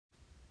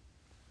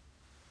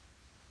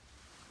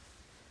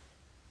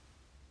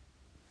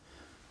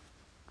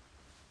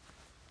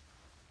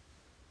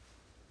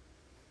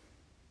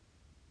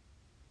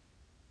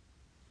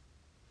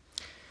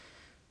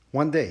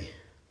One day,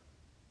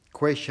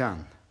 Kuei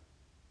Shan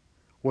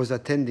was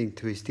attending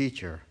to his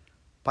teacher,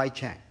 Pai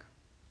Chang.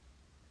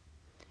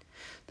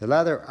 The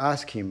latter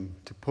asked him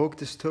to poke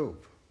the stove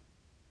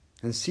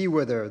and see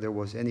whether there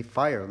was any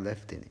fire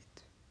left in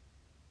it.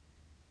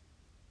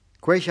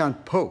 Kuei Shan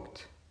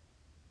poked,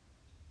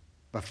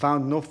 but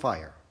found no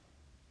fire.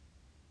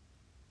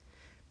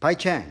 Pai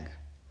Chang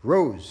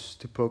rose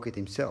to poke it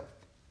himself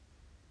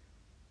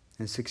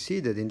and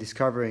succeeded in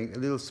discovering a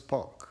little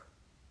spark.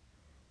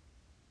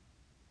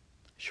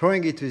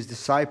 Showing it to his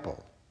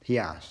disciple, he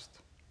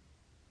asked,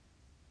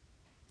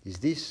 "Is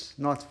this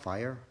not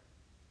fire?"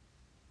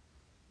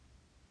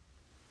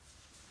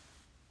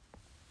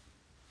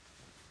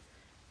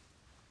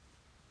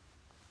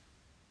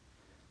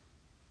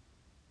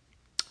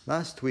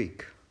 Last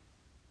week,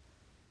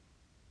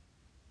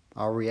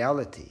 our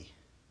reality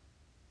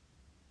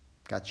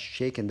got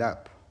shaken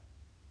up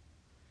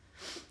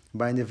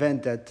by an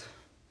event that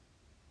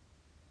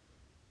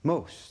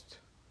most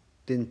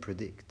didn't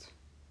predict,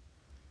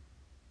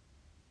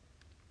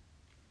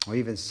 or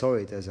even saw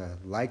it as a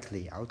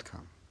likely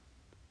outcome.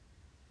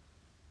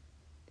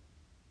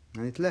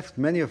 And it left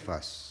many of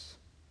us,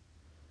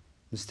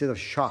 instead of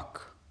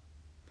shock,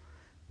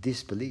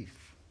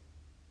 disbelief,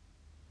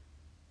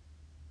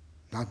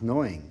 not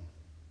knowing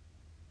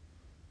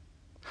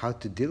how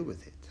to deal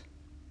with it.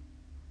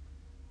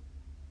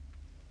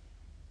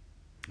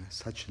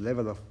 Such a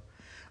level of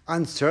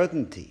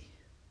uncertainty.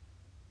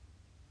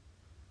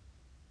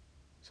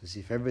 It's as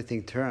if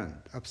everything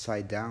turned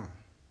upside down.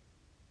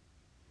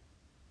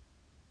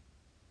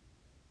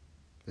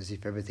 As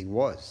if everything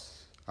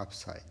was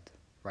upside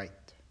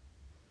right,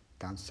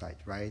 downside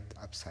right,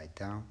 upside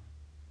down.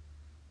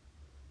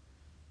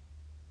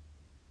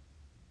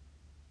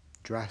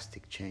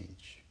 Drastic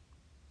change.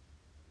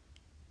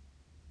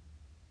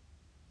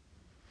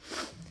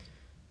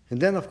 And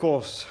then, of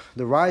course,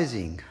 the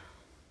rising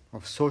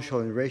of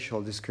social and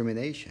racial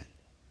discrimination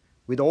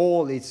with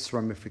all its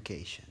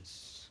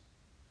ramifications.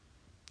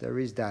 There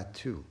is that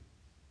too,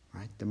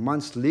 right? The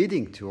months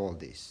leading to all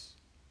this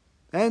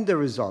and the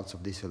results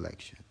of this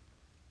election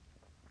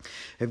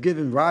have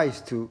given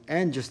rise to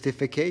and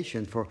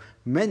justification for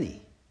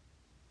many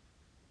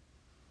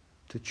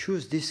to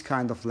choose this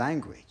kind of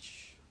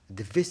language,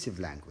 divisive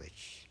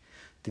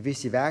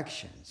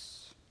actions,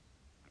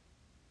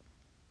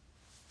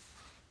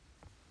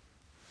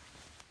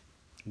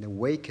 and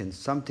awaken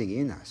something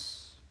in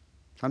us,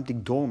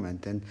 something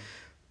dormant and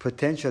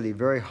potentially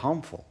very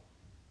harmful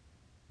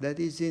that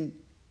is in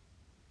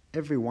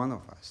every one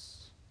of us.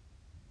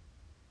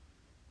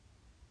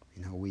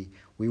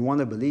 We want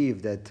to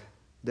believe that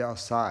there are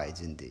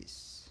sides in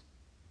this,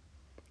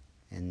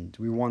 and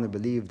we want to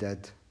believe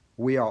that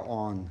we are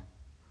on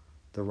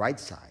the right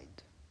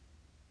side.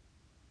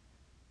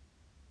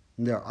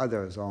 And there are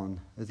others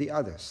on the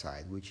other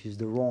side, which is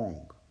the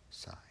wrong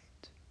side.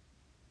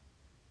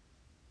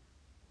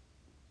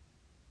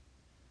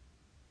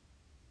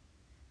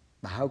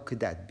 But how could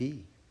that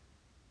be?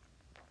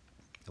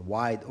 A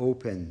wide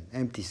open,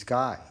 empty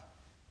sky.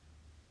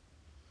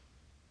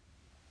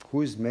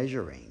 Who's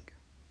measuring?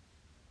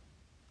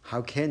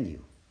 How can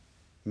you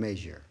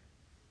measure?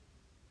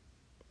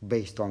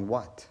 Based on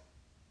what?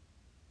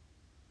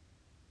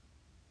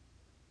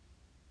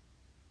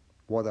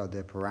 What are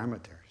the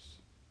parameters?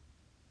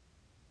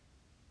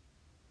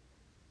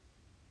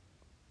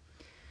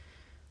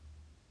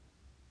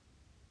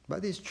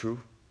 But it's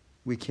true,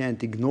 we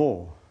can't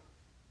ignore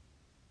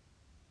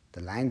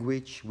the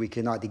language, we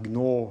cannot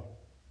ignore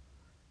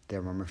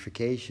their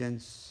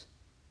ramifications,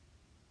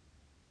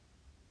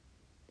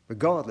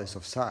 regardless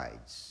of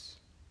sides.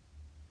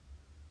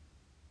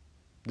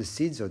 The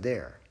seeds are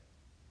there.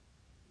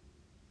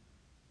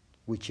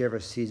 Whichever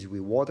seeds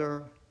we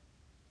water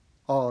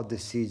are the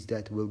seeds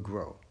that will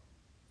grow,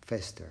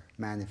 fester,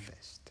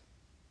 manifest.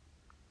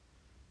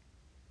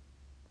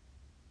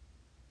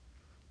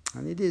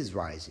 And it is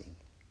rising.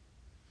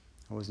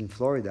 I was in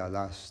Florida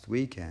last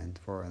weekend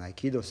for an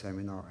Aikido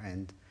seminar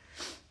and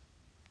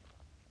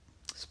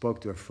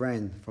spoke to a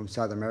friend from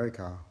South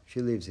America.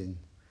 She lives in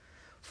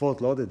Fort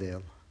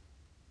Lauderdale.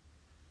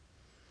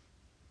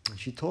 And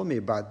she told me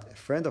about a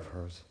friend of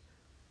hers,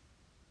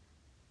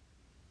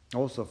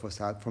 also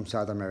from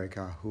South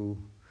America, who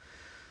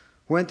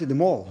went to the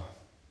mall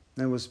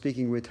and was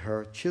speaking with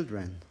her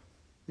children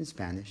in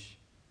Spanish.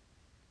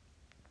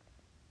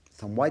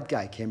 Some white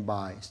guy came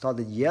by,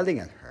 started yelling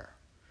at her.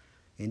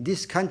 In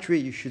this country,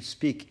 you should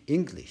speak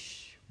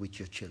English with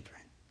your children.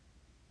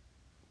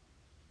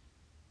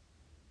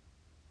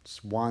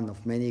 It's one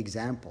of many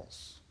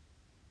examples.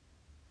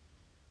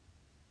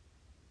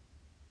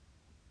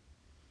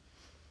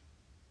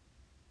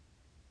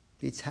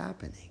 It's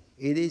happening.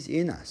 It is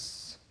in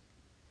us.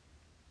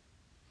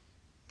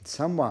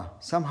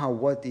 Somehow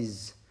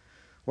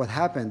what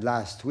happened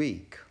last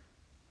week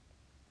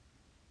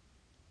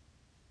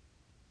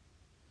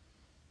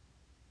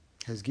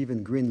has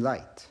given green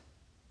light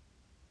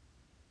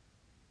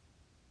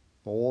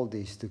for all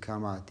this to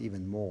come out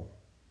even more.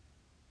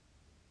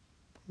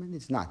 I mean,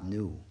 it's not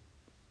new.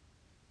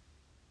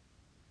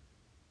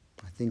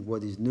 I think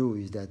what is new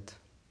is that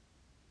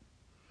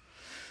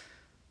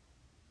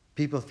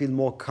people feel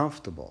more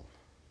comfortable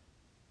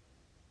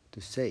to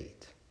say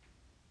it,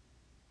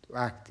 to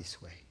act this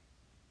way.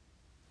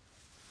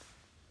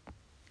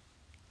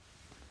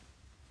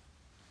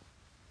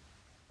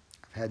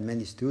 I've had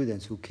many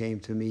students who came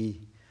to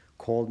me,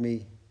 called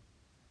me,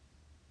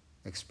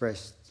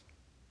 expressed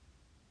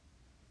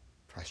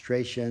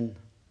frustration,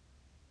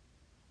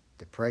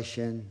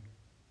 depression,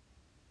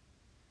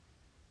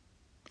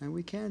 and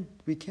we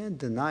can't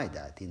deny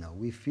that,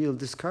 we feel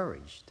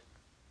discouraged.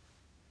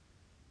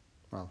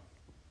 Well,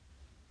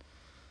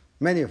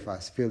 many of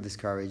us feel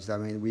discouraged. I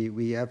mean,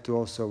 we have to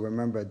also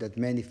remember that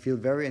many feel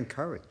very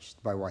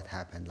encouraged by what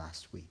happened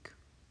last week.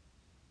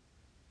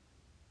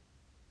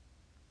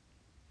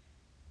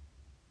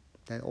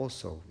 That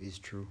also is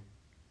true.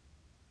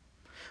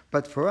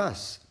 But for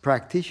us,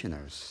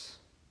 practitioners,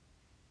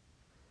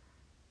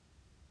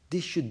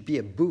 this should be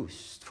a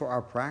boost for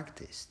our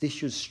practice. This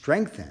should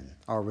strengthen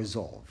our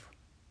resolve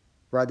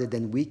rather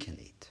than weaken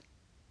it.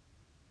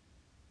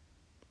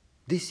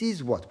 This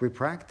is what we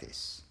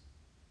practice.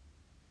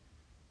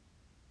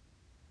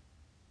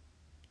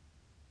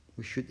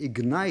 We should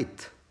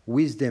ignite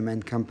wisdom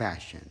and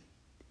compassion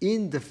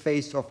in the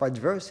face of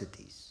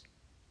adversities.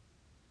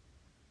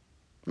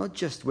 Not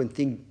just when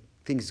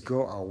things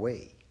go our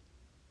way,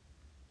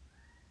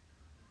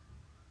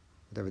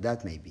 whatever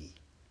that may be.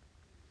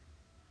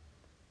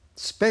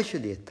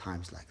 Especially at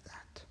times like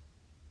that,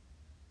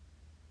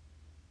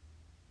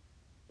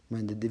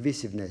 when the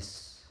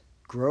divisiveness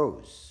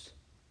grows,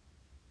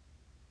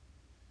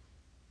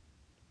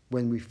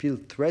 when we feel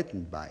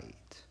threatened by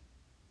it,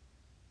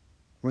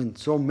 when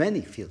so many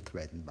feel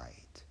threatened by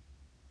it.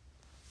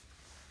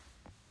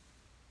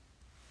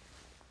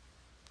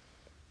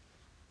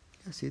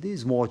 Yes, it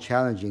is more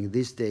challenging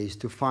these days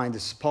to find a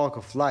spark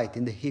of light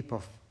in the heap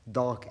of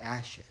dark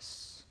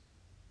ashes.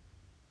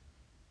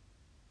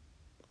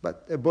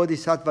 But a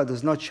bodhisattva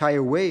does not shy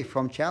away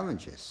from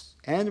challenges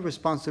and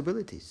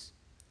responsibilities.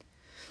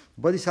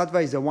 Bodhisattva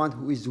is the one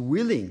who is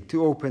willing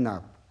to open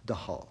up the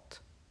heart,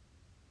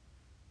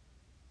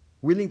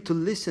 willing to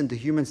listen to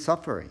human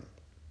suffering,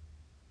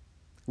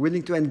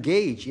 willing to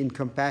engage in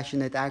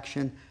compassionate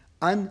action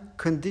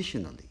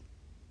unconditionally.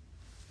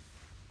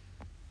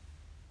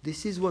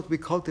 This is what we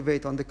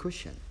cultivate on the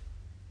cushion.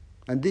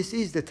 And this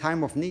is the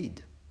time of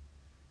need.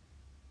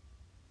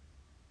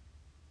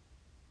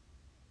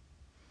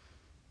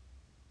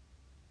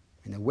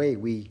 In a way,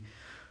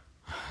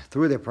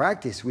 through the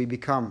practice, we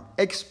become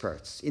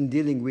experts in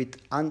dealing with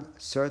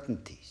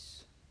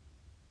uncertainties.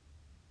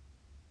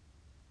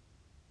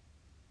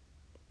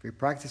 If we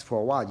practice for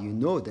a while, you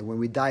know that when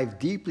we dive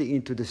deeply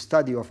into the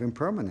study of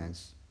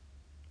impermanence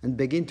and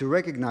begin to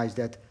recognize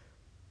that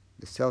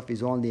the self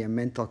is only a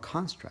mental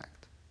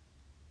construct,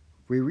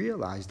 we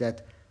realize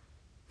that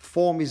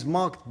form is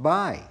marked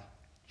by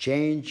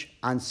change,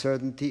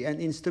 uncertainty,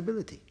 and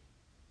instability.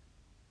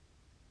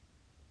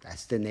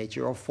 That's the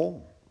nature of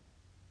form.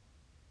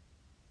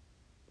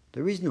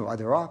 There is no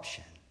other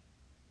option.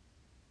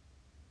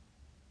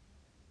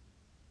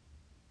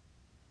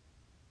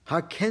 How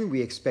can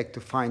we expect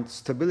to find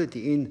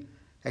stability in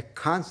a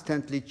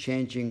constantly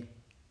changing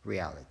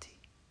reality?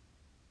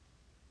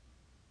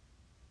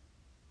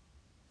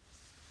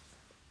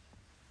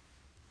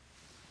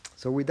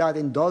 So without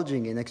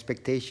indulging in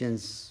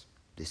expectations,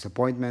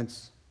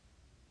 disappointments,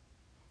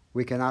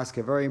 we can ask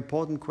a very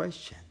important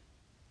question.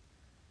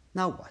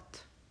 Now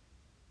what?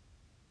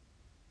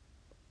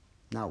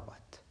 Now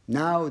what?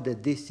 Now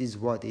that this is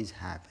what is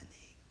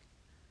happening,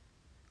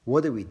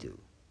 what do we do?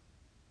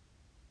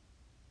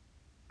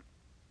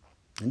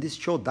 In this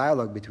short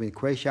dialogue between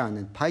Kuei Shan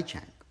and Pai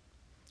Chang,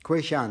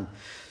 Kuei Shan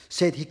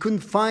said he couldn't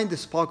find the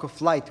spark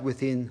of light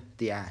within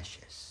the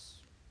ashes.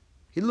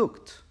 He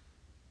looked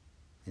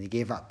and he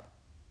gave up.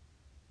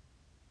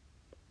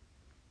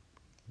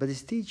 But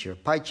his teacher,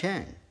 Pai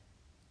Chang,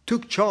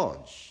 took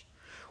charge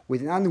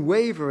with an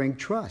unwavering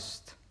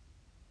trust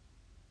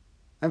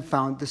and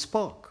found the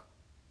spark.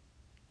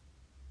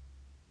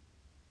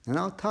 And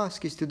our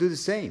task is to do the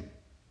same.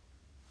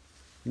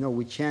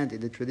 We chant, in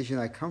the tradition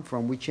I come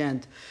from, we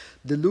chant,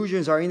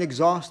 delusions are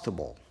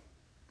inexhaustible.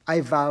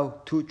 I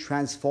vow to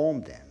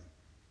transform them.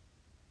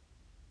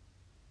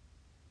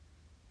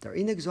 They're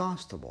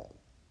inexhaustible.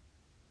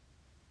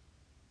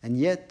 And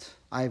yet,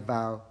 I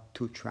vow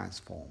to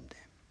transform them.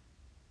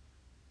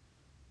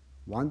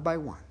 One by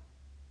one.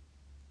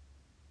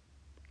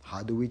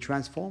 How do we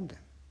transform them?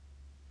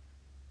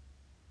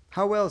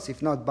 How else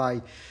if not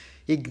by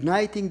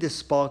igniting the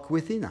spark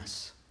within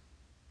us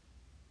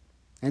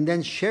and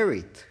then share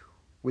it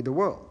with the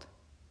world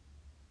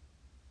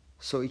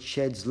so it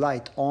sheds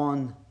light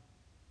on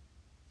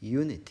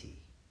unity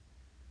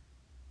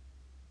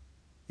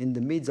in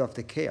the midst of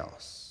the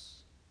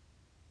chaos,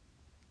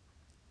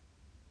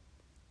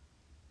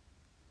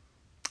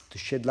 to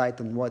shed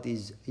light on what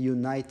is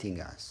uniting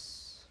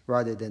us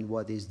rather than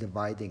what is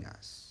dividing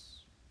us.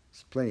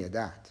 There's plenty of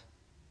that.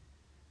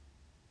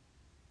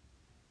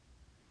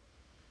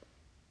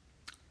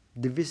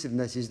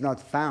 Divisiveness is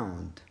not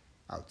found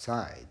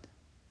outside.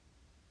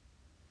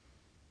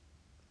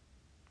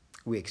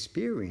 we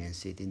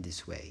experience it in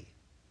this way.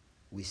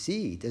 We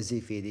see it as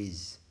if it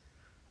is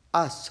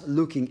us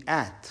looking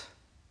at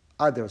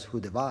others who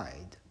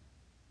divide.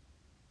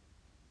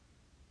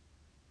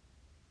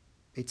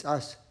 It's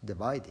us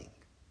dividing.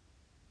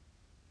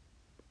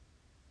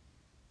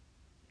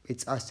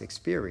 It's us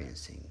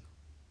experiencing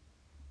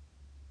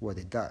what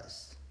it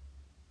does.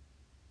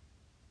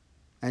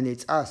 And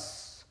it's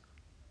us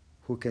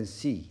who can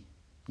see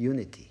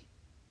unity.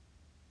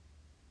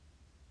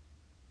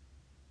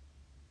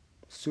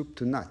 Soup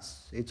to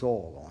nuts, it's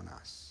all on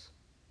us.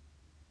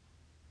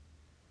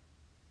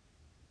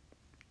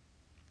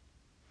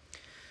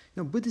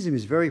 Buddhism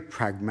is very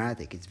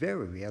pragmatic, it's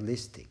very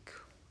realistic.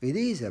 It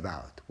is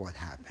about what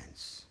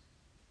happens.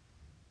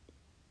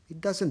 It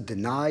doesn't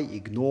deny,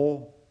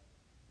 ignore,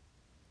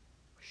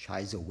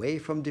 shies away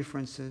from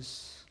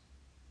differences.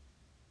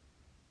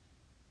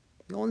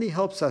 It only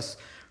helps us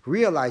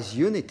realize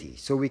unity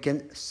so we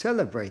can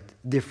celebrate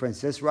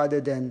differences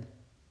rather than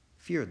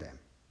fear them.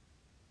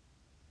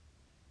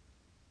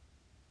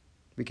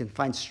 We can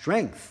find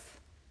strength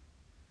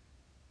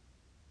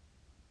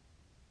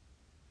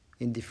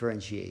in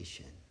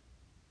differentiation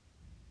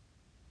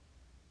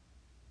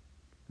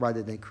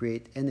rather than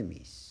create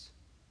enemies.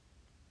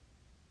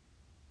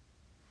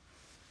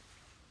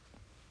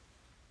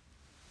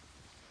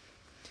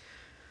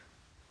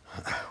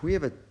 We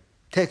have a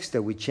text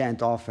that we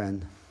chant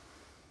often.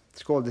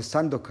 It's called the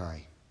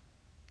Sandokai,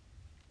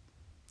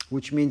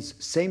 which means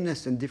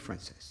sameness and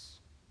differences.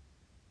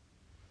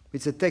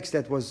 It's a text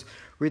that was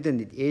written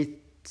in the 8th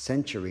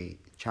century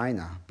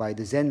China by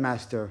the Zen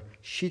master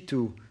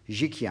Shitu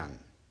Zhiqian,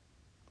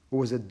 who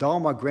was a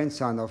Dharma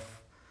grandson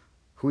of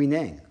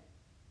Huineng,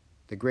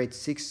 the great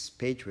sixth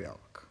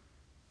patriarch.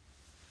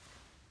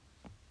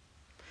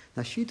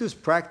 Now, Shitu's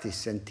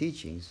practice and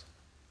teachings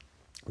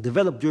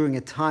developed during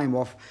a time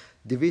of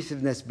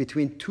divisiveness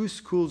between two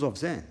schools of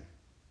Zen,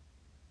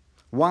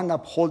 one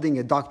upholding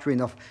a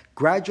doctrine of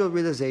gradual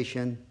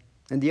realization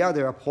and the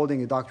other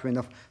upholding a doctrine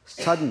of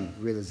sudden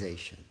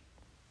realization.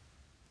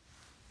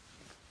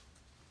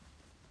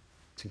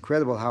 It's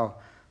incredible how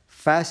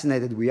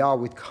fascinated we are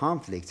with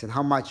conflicts and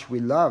how much we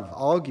love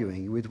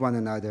arguing with one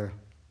another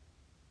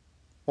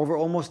over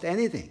almost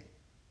anything,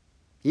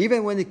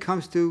 even when it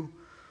comes to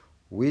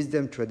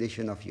wisdom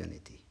tradition of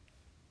unity.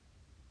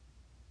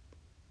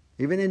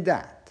 Even in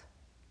that,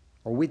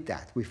 or with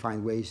that, we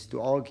find ways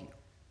to argue.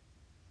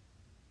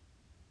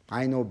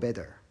 I know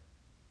better.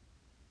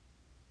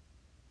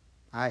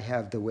 I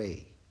have the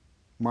way.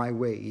 My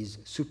way is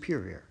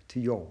superior to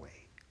your way.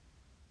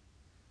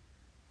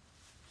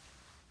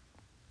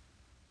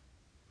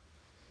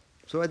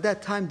 So at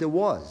that time there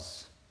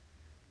was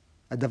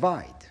a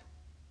divide.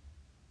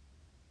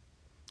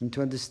 And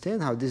to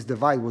understand how this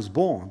divide was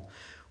born,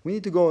 we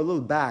need to go a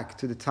little back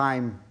to the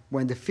time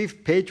when the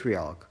fifth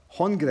patriarch,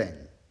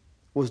 Hongren,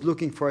 was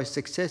looking for a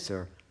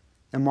successor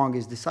among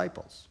his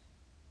disciples.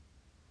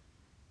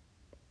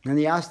 And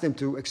he asked them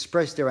to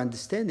express their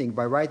understanding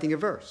by writing a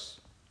verse.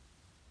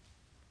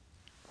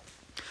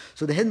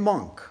 So the head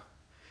monk,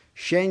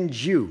 Shen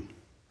Jiu,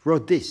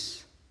 wrote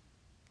this: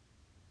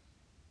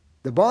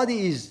 "The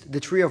body is the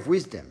tree of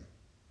wisdom,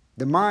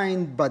 the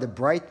mind but a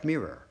bright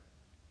mirror.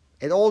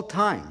 At all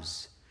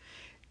times,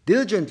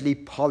 diligently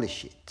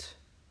polish it,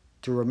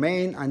 to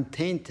remain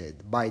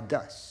untainted by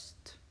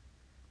dust."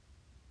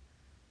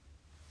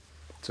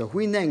 So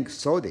Huineng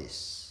saw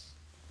this,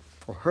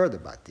 or heard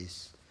about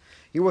this.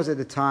 He was at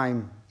the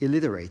time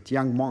illiterate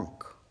young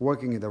monk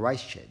working in the rice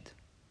shed.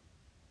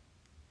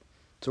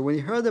 So when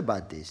he heard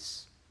about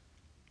this,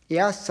 he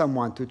asked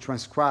someone to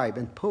transcribe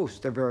and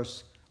post a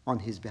verse on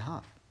his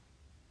behalf.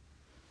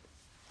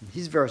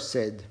 His verse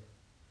said,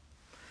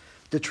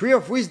 "The tree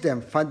of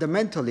wisdom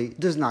fundamentally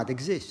does not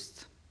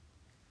exist,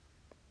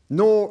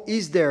 nor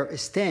is there a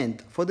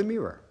stand for the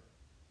mirror.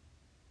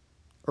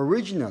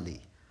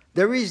 Originally,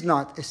 there is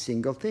not a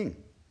single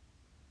thing.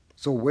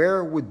 So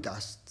where would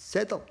dust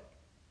settle?"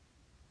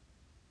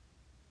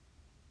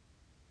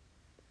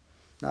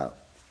 Now,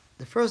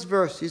 the first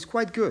verse is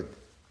quite good.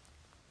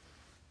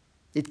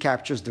 It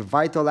captures the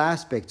vital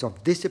aspects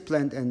of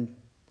disciplined and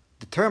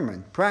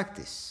determined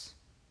practice,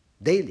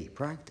 daily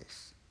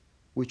practice,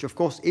 which of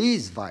course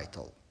is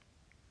vital.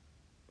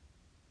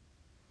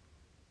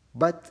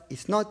 But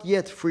it's not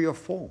yet free of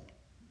form.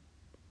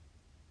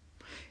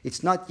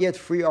 It's not yet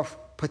free of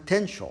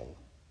potential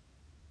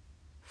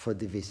for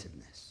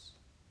divisiveness.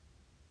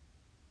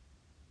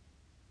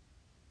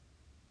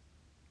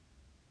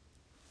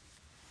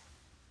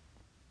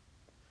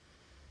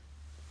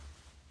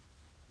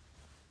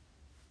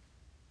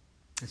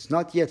 It's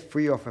not yet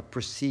free of a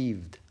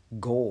perceived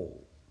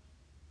goal.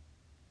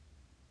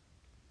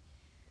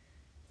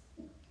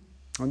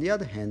 On the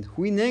other hand,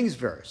 Huineng's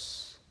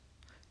verse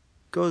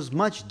goes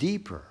much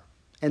deeper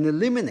and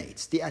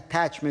eliminates the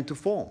attachment to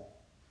form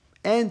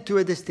and to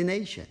a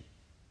destination.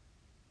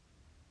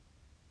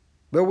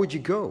 Where would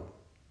you go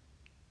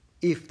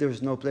if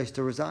there's no place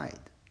to reside?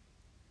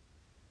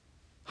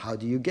 How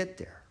do you get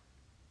there?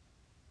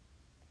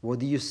 Where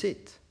do you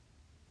sit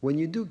when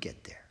you do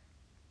get there?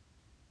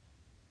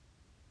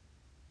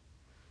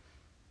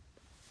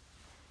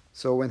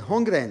 So when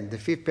Hongren, the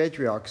fifth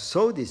patriarch,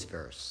 saw this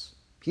verse,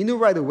 he knew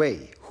right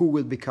away who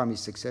will become his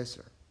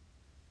successor.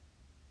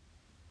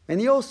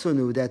 And he also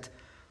knew that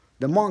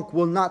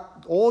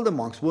all the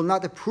monks will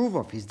not approve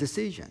of his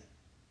decision.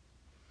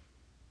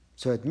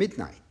 So at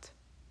midnight,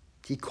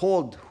 he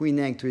called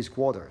Huineng to his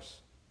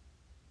quarters,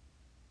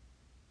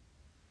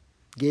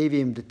 gave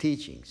him the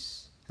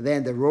teachings,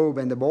 then the robe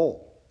and the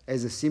bowl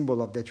as a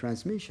symbol of their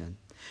transmission.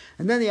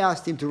 And then he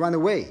asked him to run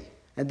away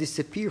and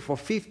disappear for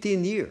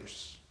 15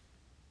 years.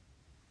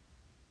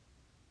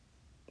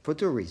 For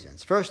two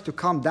reasons. First, to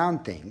calm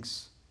down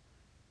things.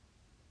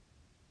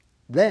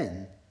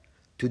 Then,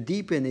 to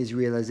deepen his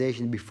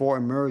realization before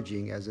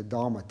emerging as a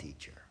Dharma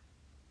teacher.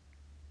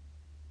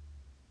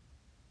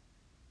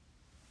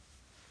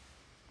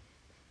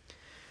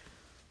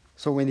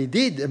 So when he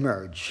did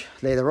emerge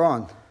later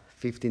on,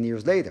 15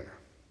 years later,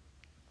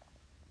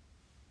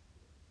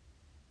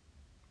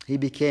 he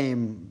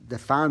became the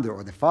founder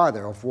or the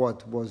father of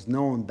what was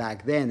known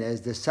back then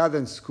as the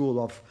Southern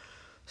School of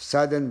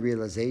Southern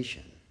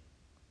Realization.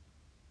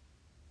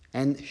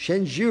 And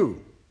Shenju,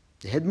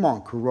 the head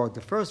monk who wrote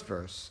the first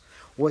verse,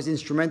 was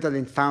instrumental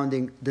in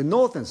founding the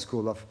Northern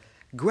School of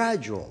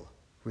Gradual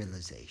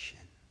Realization.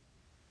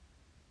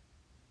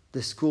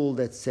 The school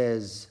that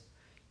says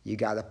you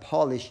got to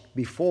polish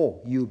before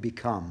you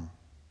become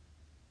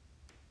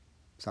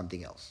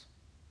something else.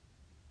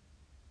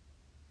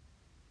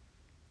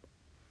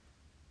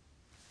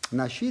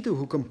 Nashitu,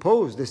 who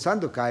composed the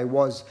Sandokai,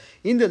 was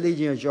in the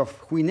lineage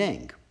of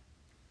Huineng.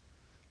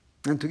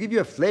 And to give you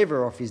a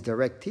flavor of his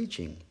direct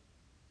teaching,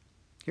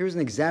 here's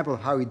an example of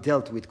how he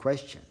dealt with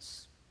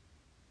questions.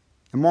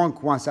 A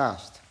monk once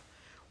asked,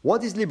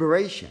 "What is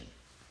liberation?"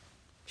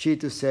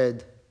 Shitu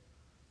said,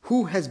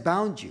 "Who has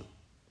bound you?"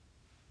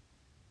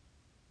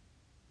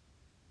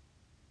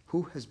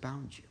 Who has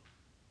bound you?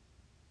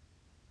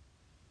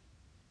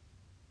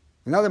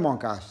 Another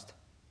monk asked,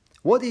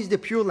 "What is the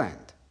Pure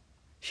Land?"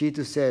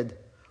 Shitu said,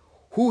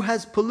 "Who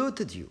has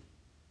polluted you?"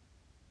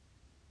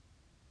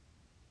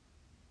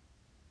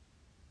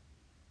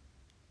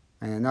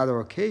 On another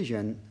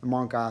occasion, a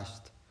monk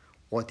asked,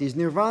 "What is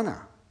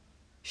Nirvana?"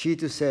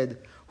 Shitu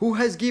said, "Who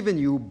has given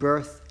you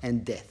birth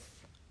and death?"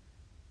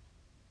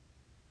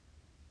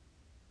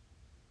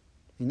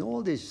 In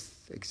all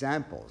these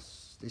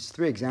examples, these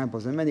three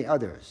examples and many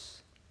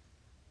others,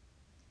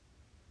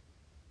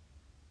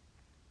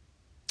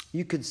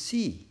 you could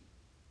see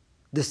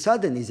the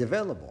sudden is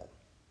available,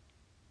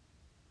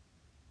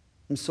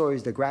 and so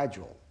is the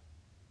gradual.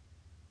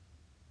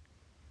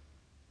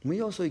 We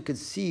also could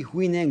see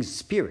Huineng's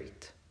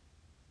spirit.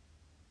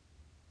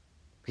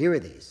 Here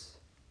it is,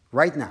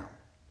 right now.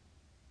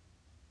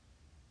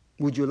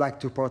 Would you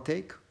like to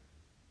partake?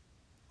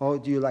 Or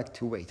do you like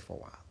to wait for a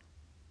while?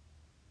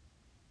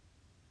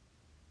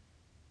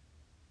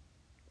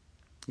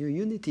 Your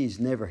unity is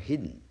never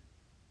hidden.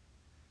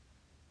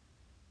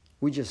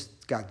 We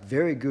just got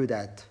very good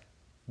at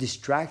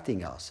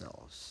distracting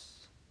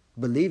ourselves,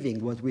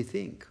 believing what we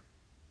think.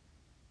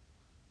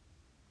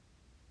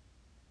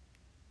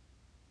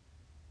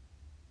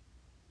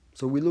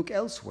 So we look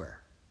elsewhere.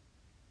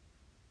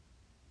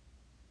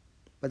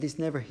 But it's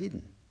never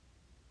hidden.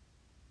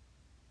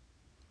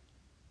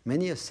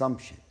 Many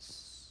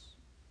assumptions,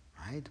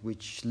 right,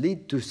 which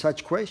lead to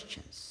such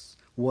questions.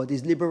 What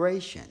is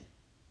liberation?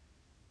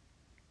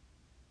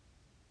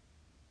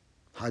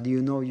 How do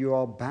you know you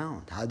are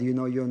bound? How do you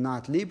know you're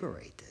not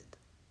liberated?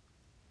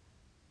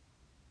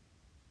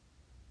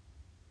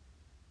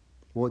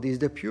 What is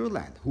the Pure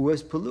Land? Who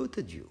has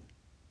polluted you?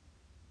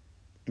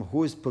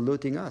 Who is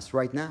polluting us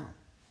right now?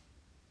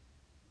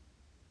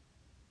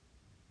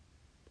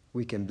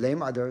 We can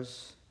blame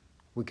others.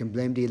 We can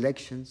blame the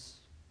elections.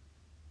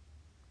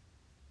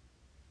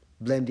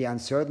 Blame the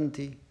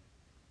uncertainty.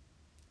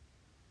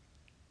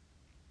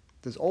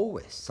 There's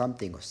always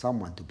something or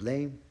someone to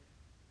blame.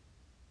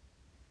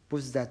 What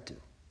does that do?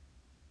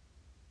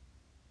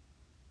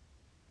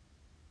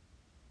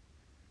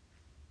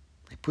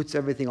 It puts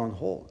everything on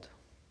hold.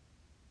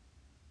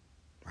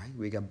 Right?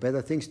 We got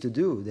better things to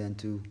do than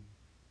to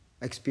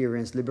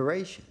experience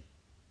liberation.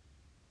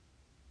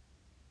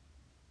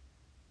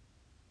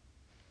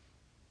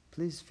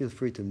 Please feel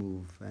free to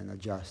move and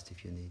adjust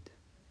if you need.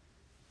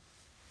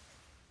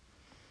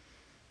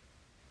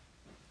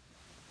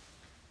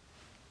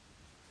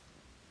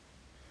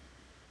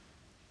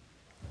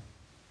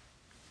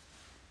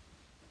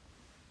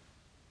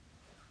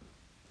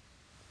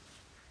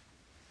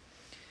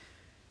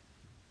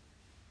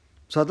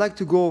 So I'd like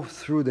to go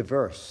through the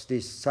verse,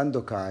 this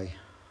Sandokai,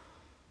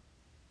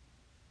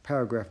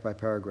 paragraph by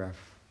paragraph.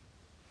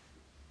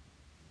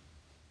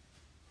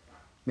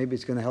 Maybe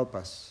it's going to help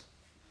us.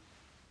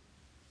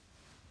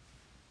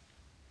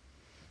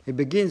 It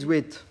begins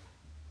with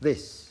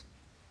this.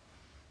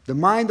 The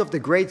mind of the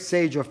great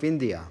sage of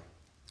India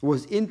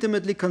was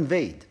intimately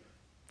conveyed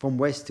from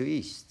west to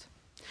east.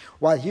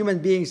 While human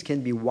beings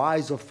can be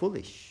wise or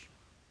foolish,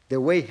 their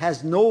way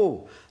has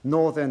no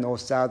northern or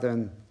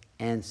southern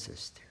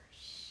ancestors.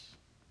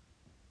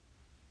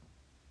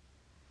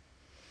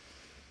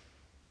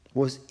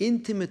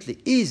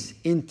 is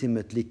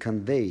intimately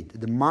conveyed,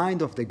 the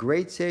mind of the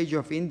great sage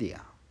of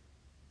India.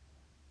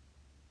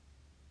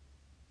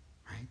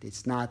 Right?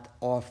 It's not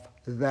of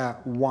the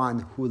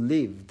one who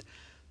lived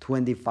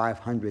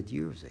 2,500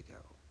 years ago.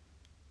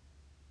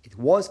 It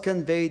was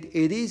conveyed,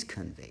 it is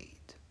conveyed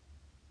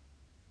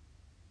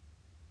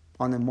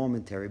on a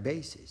momentary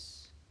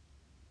basis.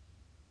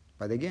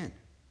 But again,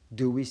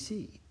 do we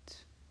see it?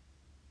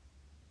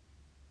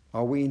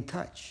 Are we in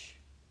touch?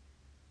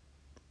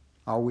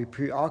 Are we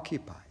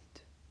preoccupied?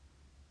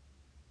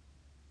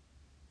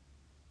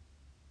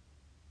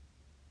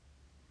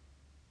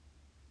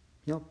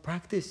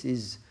 Practice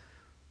is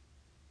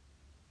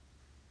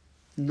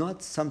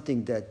not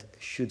something that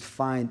should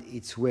find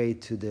its way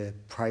to the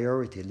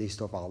priority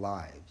list of our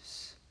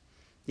lives.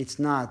 It's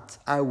not,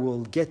 I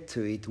will get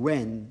to it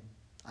when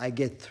I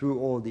get through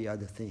all the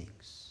other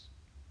things.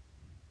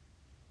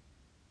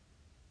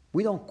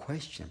 We don't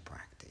question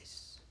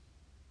practice.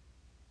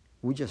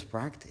 We just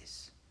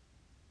practice.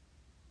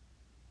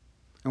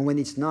 And when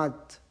it's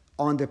not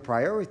on the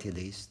priority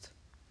list,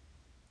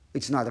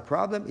 it's not a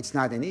problem, it's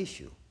not an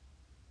issue.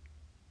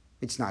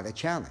 It's not a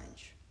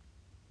challenge.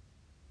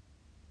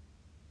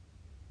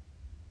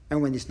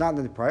 And when it's not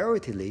on the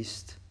priority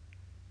list,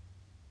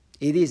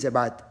 it is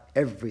about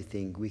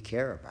everything we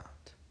care about.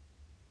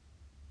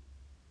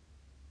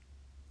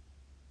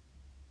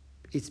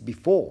 It's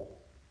before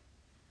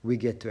we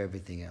get to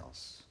everything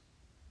else.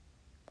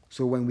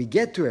 So when we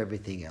get to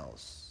everything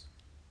else,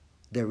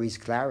 there is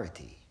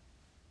clarity.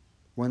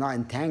 We're not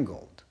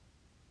entangled.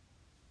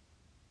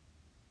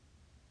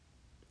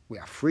 We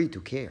are free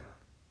to care.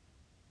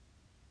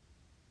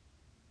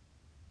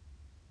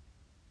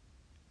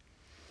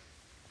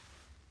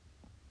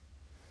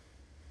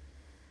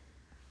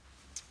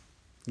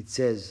 It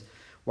says,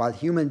 while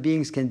human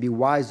beings can be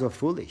wise or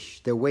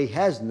foolish, the way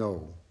has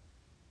no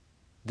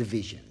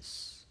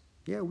divisions.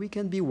 Yeah, we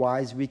can be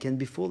wise, we can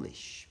be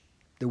foolish.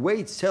 The way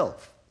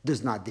itself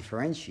does not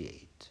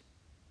differentiate.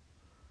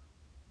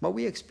 But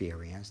we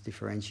experience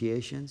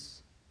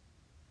differentiations.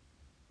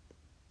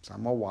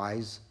 Some are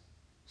wise,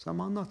 some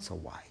are not so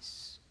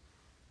wise.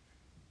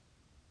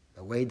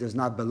 The way does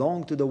not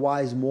belong to the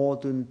wise more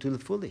than to the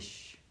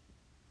foolish.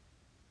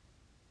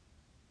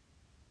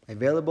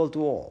 Available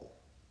to all,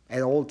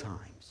 at all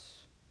times.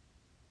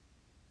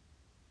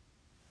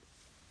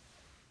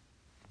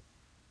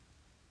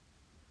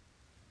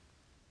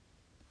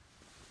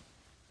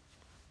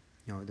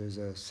 There's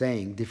a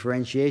saying,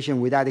 differentiation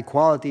without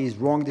equality is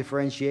wrong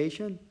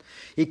differentiation.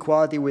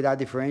 Equality without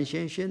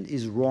differentiation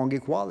is wrong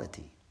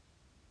equality.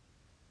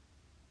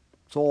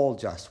 It's all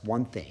just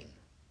one thing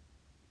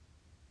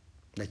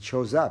that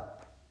shows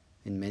up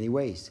in many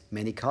ways,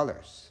 many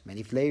colors,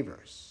 many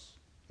flavors,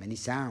 many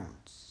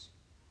sounds.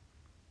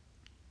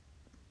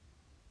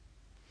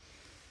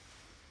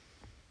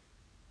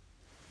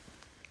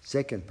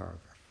 Second paragraph.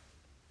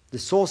 The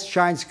source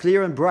shines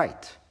clear and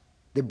bright.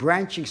 The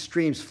branching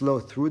streams flow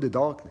through the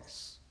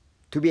darkness.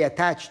 To be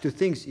attached to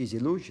things is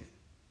illusion.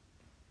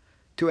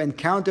 To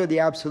encounter the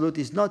Absolute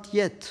is not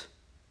yet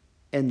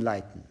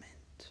enlightenment.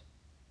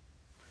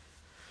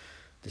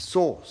 The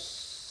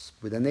source,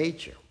 with a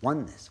nature,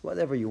 oneness,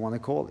 whatever you want to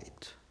call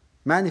it,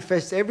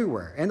 manifests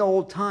everywhere and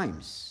all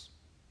times,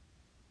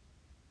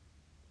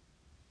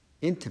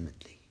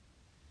 intimately,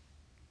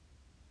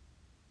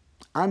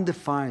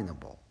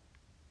 undefinable.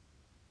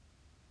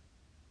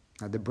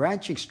 Now the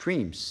branching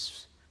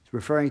streams,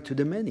 referring to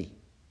the many,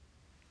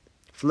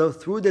 flow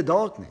through the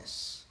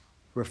darkness,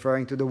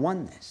 referring to the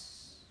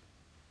oneness.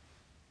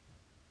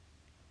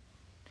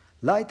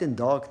 Light and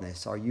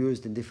darkness are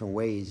used in different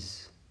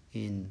ways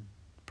in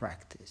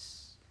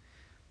practice.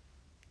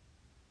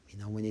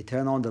 When you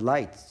turn on the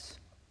lights,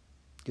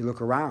 you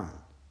look around,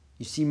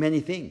 you see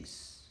many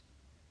things.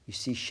 You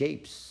see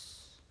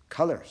shapes,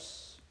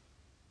 colors,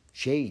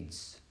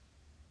 shades.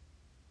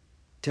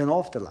 Turn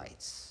off the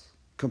lights,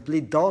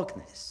 complete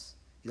darkness.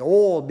 It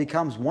all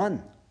becomes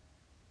one.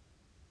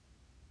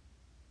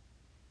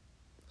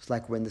 It's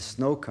like when the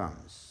snow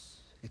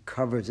comes, it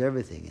covers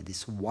everything in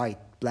this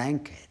white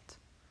blanket.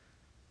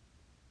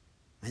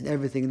 And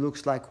everything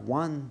looks like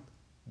one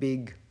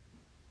big,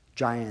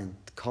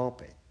 giant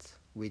carpet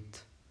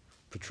with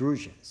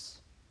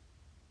protrusions.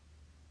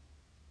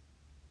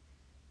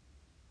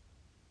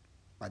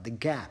 But the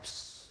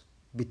gaps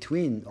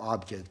between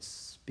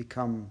objects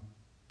become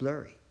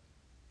blurry,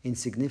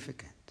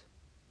 insignificant.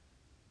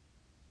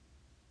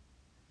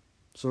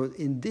 So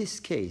in this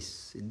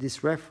case, in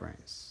this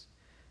reference,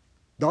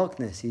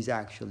 darkness is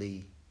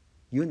actually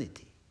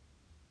unity,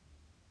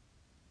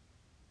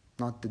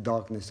 not the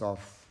darkness of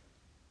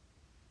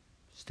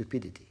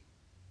stupidity.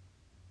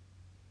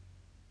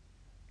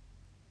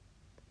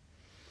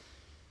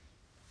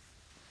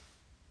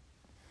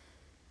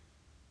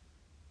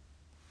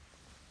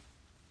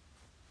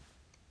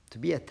 To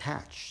be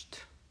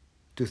attached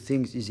to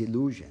things is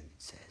illusion,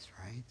 it says,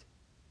 right?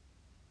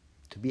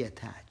 To be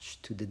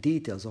attached to the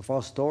details of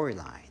our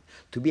storyline,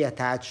 to be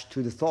attached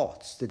to the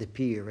thoughts that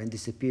appear and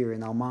disappear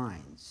in our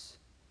minds,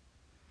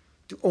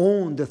 to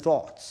own the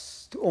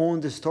thoughts to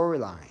own the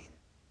storyline.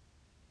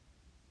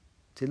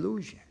 It's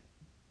illusion.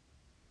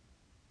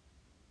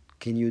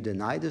 Can you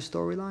deny the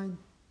storyline?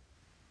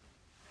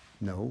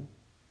 No.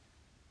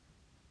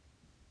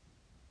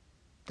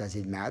 Does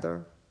it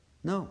matter?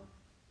 No.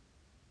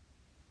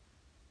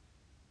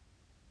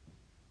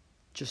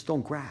 Just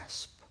don't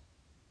grasp.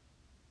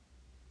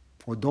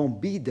 Or don't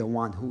be the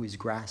one who is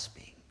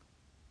grasping.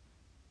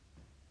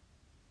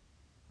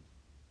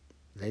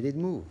 Let it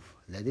move.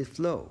 Let it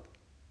flow.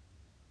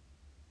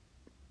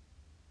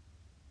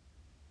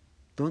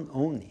 Don't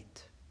own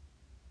it.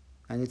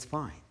 And it's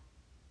fine.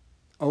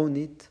 Own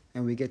it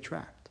and we get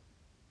trapped.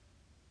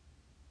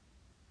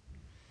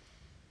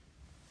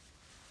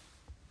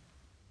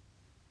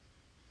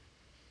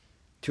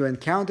 To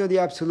encounter the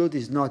Absolute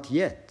is not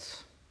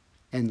yet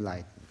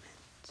enlightenment.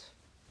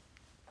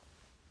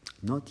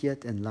 Not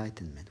yet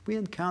enlightenment. We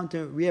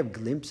have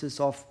glimpses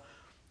of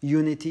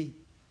unity.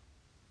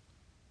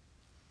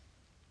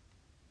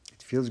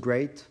 It feels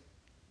great.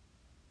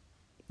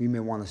 We may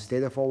want to stay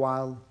there for a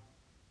while,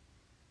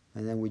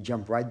 and then we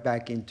jump right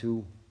back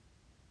into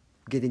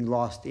getting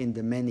lost in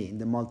the many, in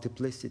the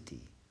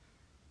multiplicity.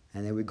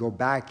 And then we go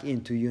back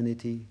into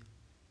unity,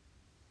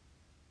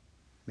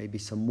 maybe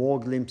some more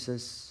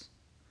glimpses,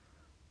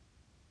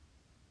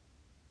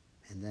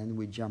 and then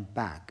we jump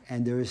back.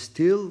 And there is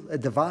still a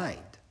divide.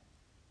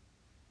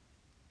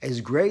 As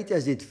great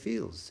as it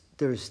feels,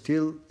 there is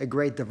still a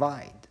great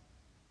divide.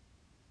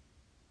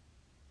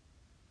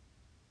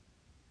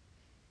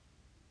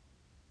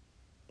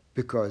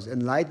 Because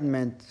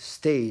enlightenment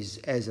stays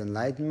as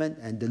enlightenment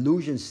and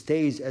delusion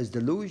stays as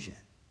delusion.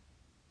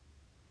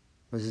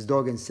 As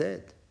Dogen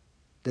said,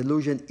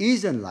 delusion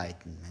is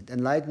enlightenment.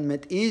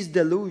 Enlightenment is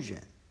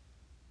delusion.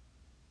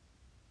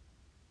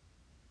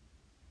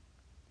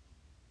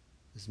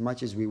 As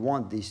much as we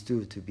want these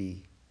two to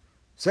be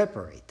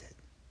separated,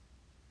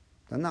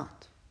 they're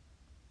not.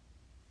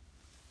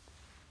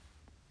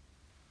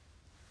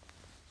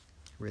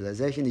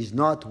 Realization is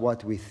not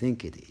what we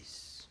think it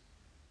is.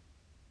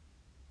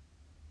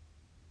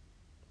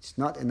 It's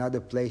not another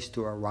place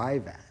to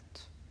arrive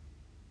at.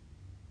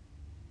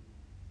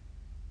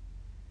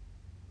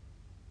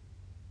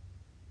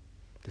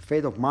 The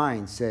Fate of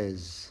Mind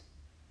says,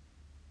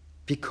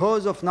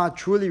 because of not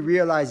truly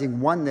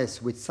realizing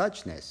oneness with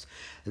suchness,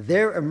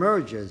 there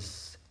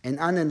emerges an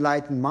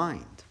unenlightened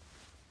mind,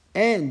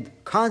 and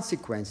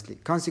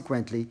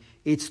consequently,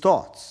 its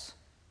thoughts.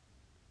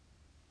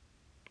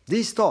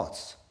 These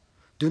thoughts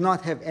do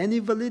not have any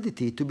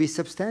validity to be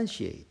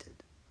substantiated.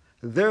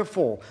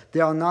 Therefore, they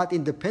are not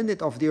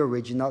independent of the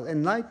original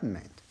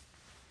enlightenment.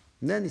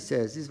 And then he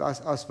says, this is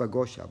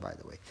Asvaghosha, by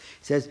the way.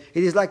 He says,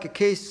 it is like a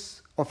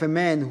case of a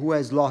man who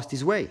has lost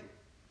his way.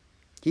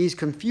 He is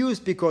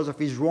confused because of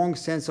his wrong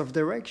sense of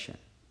direction.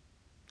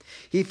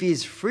 If he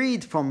is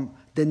freed from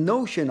the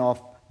notion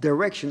of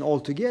direction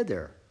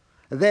altogether,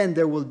 then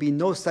there will be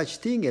no such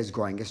thing as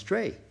going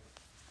astray.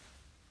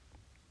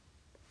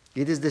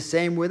 It is the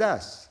same with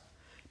us.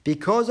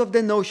 Because of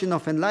the notion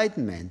of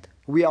enlightenment,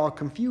 we are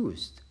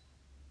confused.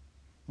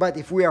 But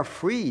if we are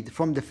freed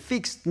from the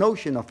fixed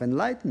notion of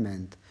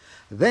enlightenment,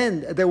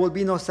 then there will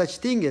be no such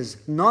thing as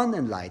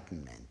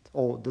non-enlightenment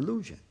or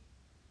delusion.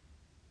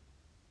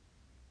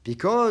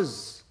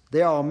 Because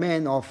there are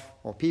men of,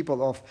 or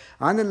people of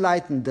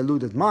unenlightened,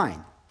 deluded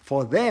mind,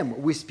 for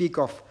them we speak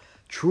of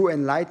true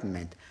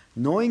enlightenment,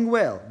 knowing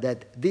well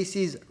that this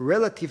is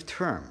relative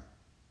term,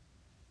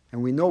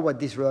 and we know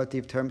what this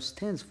relative term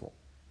stands for.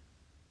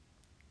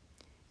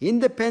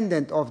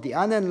 Independent of the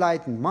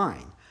unenlightened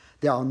mind,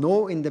 there are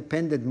no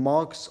independent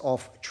marks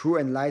of true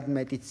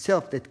enlightenment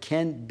itself that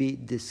can be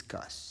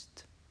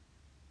discussed.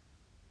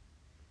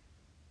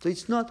 So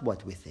it's not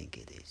what we think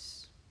it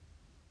is.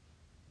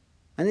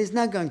 And it's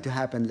not going to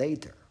happen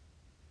later.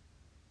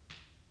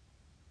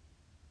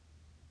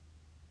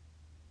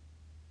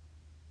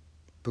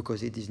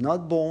 Because it is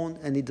not born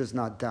and it does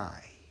not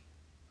die.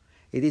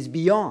 It is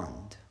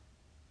beyond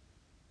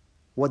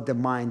what the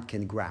mind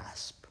can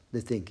grasp,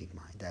 the thinking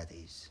mind, that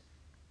is.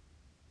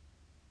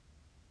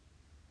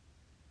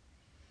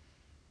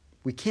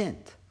 We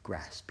can't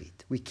grasp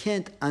it. We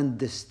can't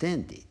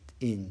understand it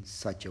in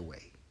such a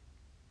way.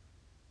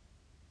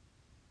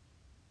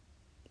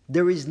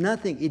 There is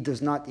nothing it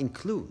does not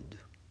include.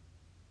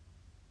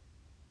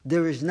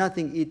 There is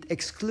nothing it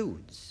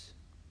excludes.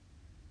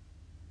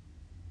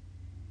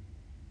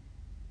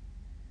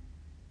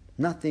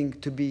 Nothing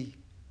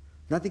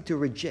to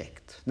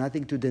reject,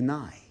 nothing to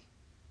deny.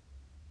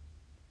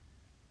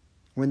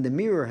 When the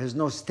mirror has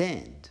no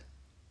stand,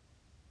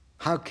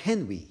 how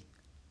can we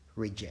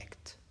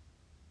reject?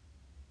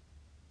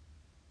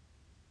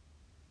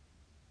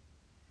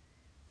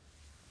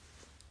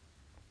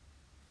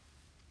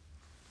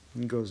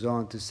 He goes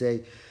on to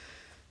say,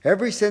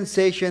 every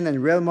sensation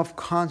and realm of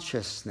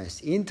consciousness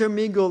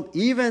intermingle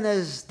even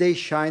as they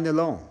shine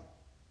alone,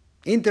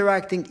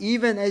 interacting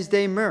even as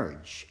they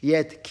merge,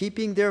 yet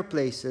keeping their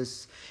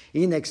places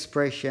in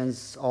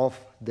expressions of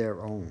their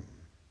own.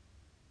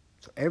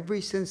 So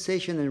every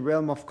sensation and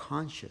realm of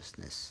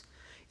consciousness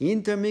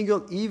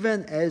intermingle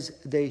even as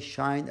they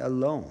shine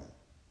alone.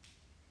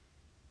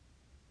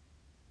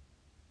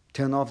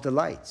 Turn off the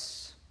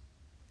lights.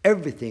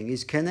 Everything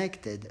is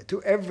connected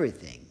to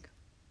everything.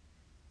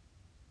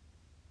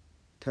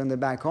 Turn them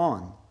back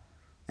on,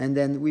 and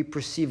then we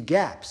perceive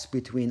gaps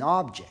between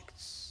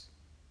objects.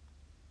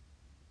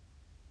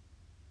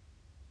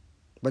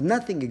 But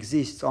nothing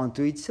exists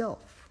unto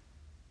itself.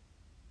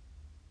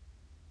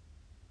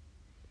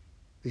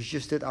 It's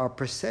just that our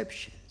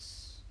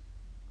perceptions,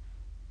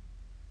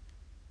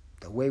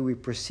 the way we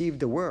perceive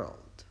the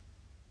world,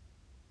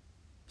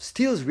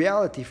 steals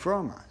reality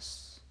from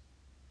us.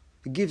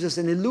 It gives us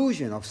an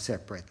illusion of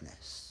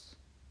separateness.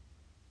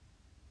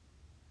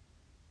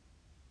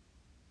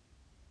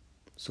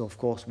 So of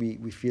course we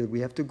feel we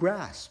have to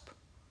grasp.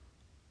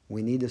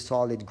 We need a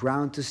solid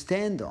ground to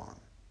stand on,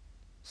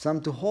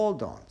 some to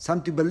hold on,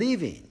 some to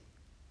believe in,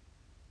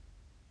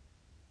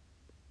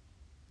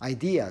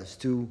 ideas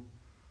to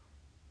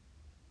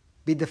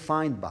be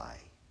defined by,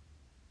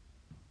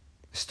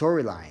 a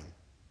storyline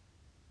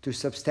to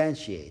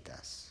substantiate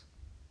us,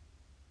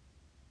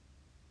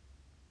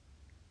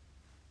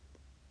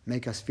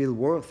 make us feel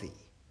worthy,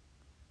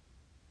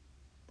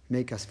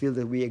 make us feel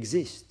that we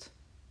exist.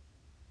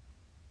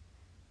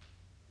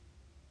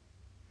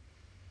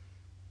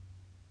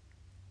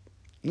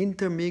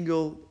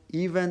 Intermingle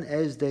even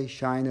as they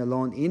shine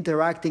alone,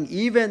 interacting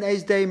even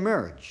as they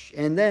merge.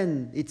 And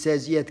then it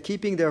says, yet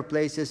keeping their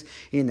places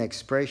in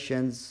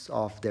expressions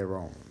of their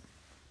own.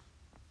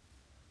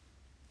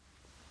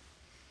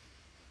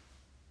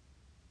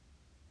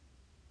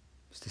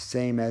 It's the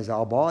same as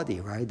our body,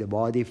 right? The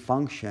body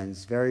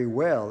functions very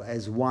well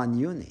as one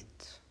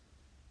unit.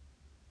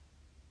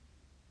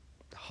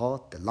 The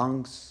heart, the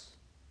lungs,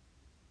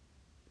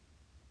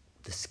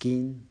 the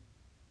skin.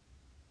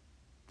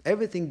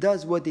 Everything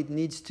does what it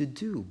needs to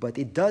do, but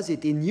it does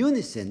it in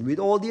unison with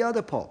all the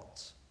other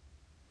parts.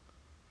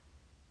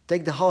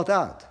 Take the heart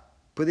out,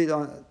 put it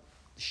on a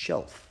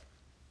shelf.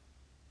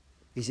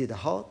 Is it a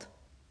heart?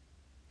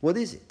 What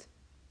is it?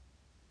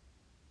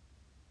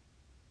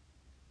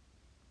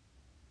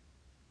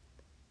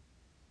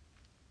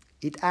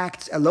 It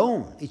acts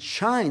alone, it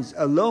shines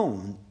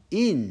alone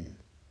in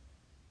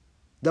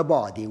the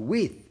body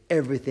with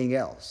everything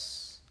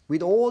else,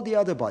 with all the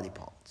other body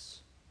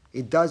parts.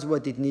 It does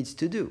what it needs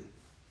to do.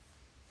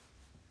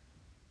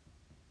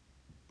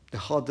 The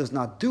heart does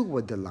not do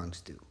what the lungs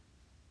do.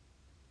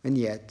 And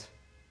yet,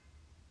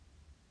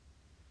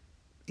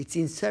 it's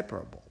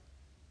inseparable.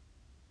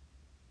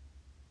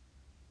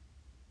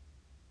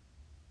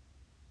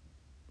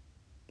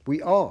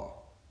 We are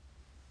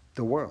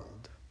the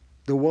world.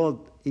 The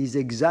world is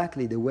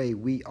exactly the way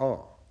we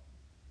are.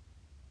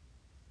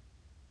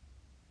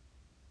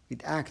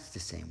 It acts the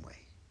same way.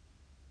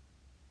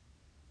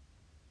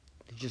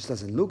 It just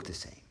doesn't look the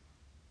same.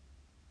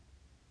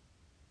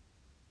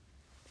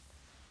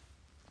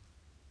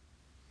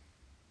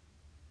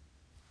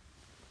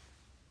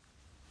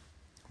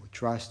 We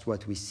trust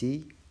what we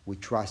see, we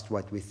trust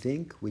what we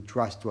think, we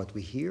trust what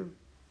we hear,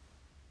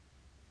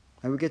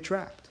 and we get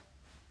trapped.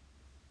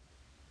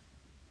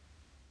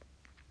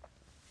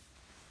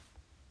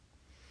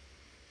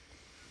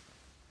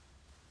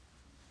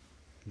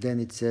 Then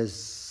it says,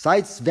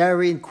 sights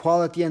vary in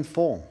quality and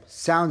form,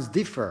 sounds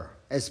differ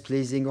as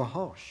pleasing or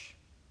harsh.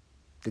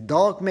 The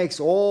dark makes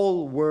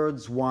all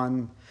words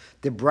one,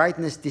 the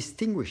brightness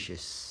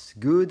distinguishes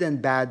good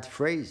and bad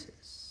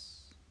phrases.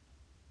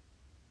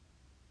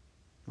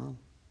 Well,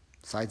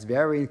 sights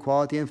vary in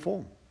quality and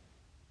form.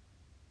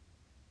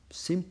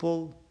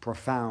 Simple,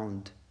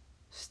 profound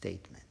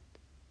statement.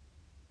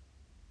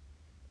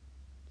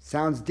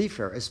 Sounds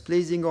differ as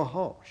pleasing or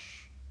harsh.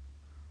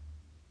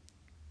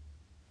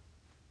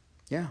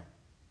 Yeah.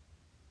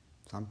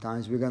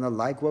 Sometimes we're going to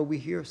like what we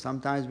hear,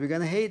 sometimes we're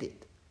going to hate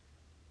it.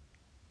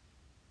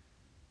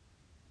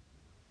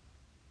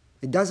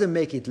 It doesn't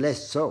make it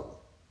less so.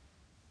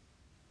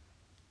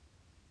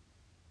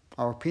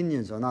 Our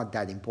opinions are not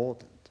that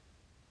important.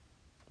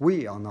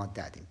 We are not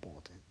that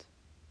important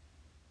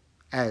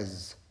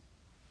as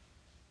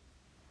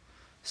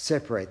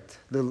separate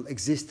little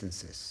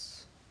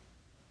existences.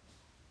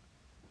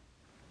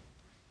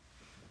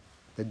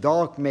 The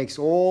dark makes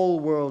all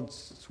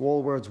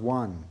words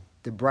one.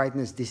 The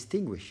brightness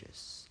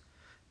distinguishes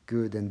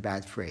good and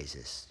bad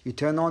phrases. You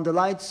turn on the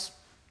lights,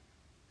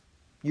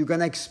 you're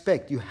going to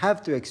expect, you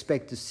have to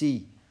expect to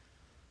see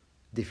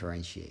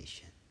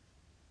differentiation.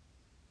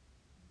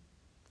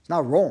 It's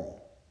not wrong.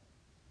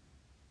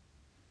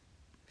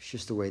 It's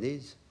just the way it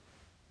is.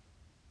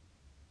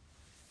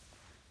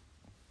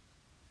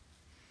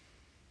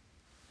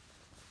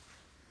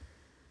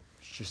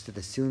 It's just that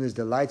as soon as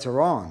the lights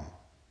are on,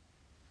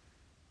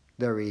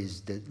 there is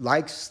the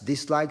likes,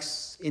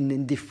 dislikes, and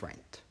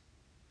indifferent.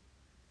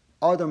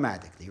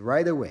 Automatically,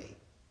 right away.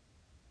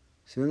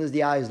 As soon as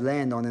the eyes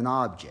land on an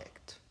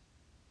object,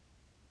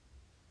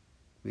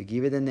 we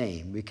give it a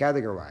name, we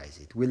categorize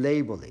it, we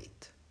label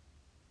it.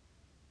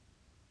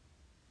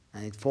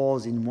 And it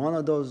falls in one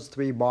of those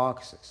three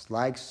boxes,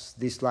 likes,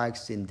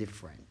 dislikes,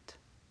 indifferent.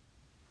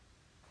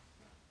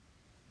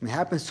 It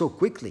happens so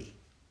quickly.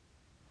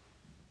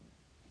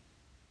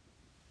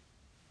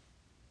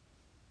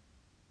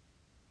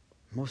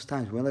 Most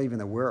times we're not even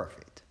aware of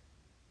it.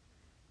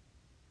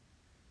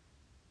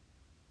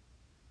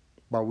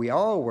 But we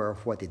are aware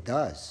of what it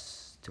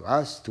does to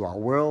us, to our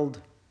world.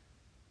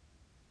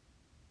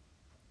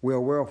 We're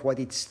aware of what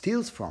it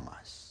steals from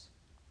us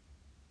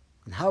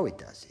and how it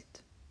does it.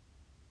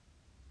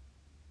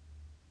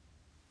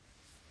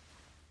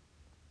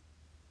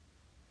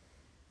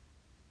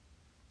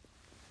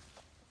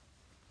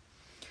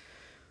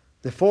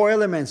 The four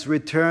elements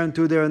return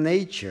to their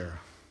nature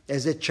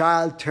as a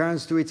child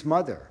turns to its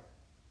mother.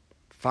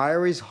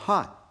 Fire is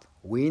hot,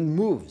 wind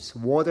moves,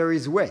 water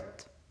is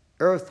wet,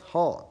 earth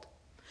hard.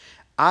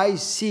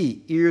 Eyes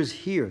see, ears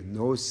hear,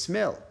 nose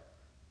smell,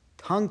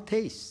 tongue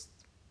taste.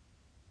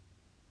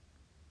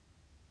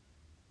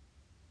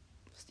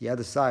 It's the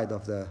other side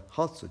of the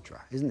Heart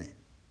Sutra, isn't it?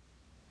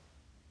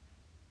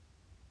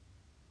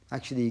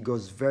 Actually, it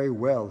goes very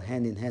well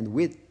hand in hand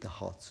with the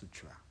Heart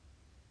Sutra.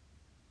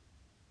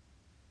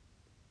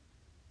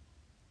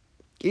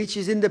 Each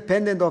is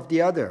independent of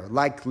the other,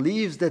 like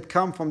leaves that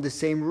come from the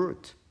same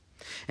root.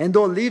 And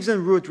though leaves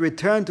and root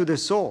return to the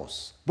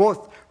source,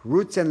 both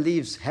roots and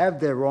leaves have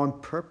their own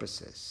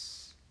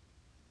purposes.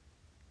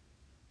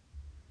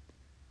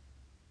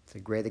 It's a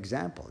great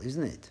example,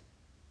 isn't it?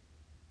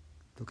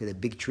 Look at a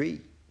big tree.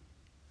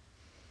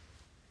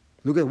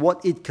 Look at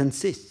what it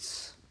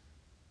consists.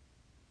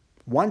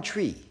 One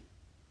tree.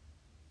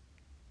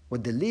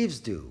 What the leaves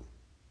do,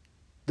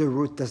 the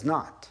root does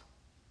not.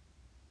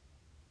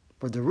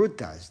 What the root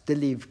does, the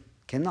leaf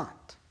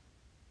cannot.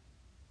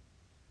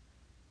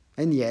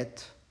 And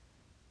yet,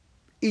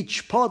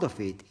 each part of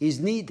it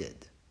is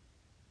needed.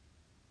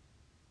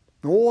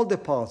 All the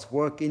parts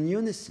work in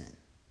unison.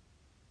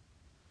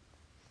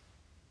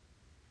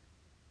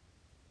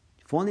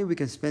 If only we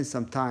can spend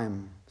some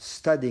time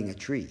studying a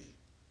tree,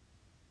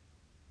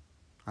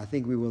 I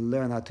think we will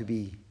learn how to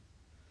be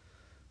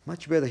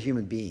much better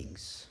human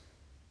beings,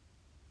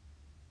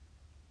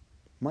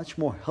 much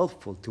more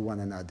helpful to one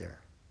another,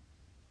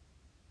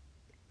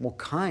 more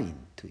kind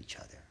to each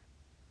other,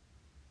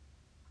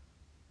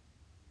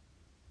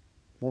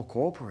 more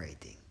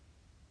cooperating,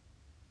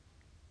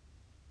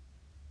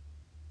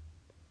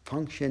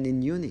 function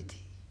in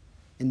unity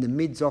in the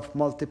midst of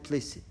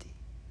multiplicity.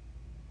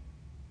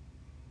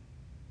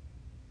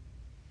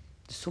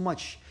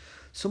 There's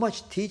so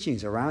much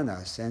teachings around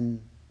us,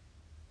 and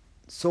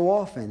so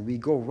often we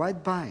go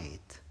right by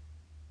it,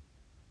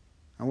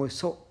 and we're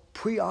so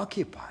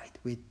preoccupied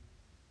with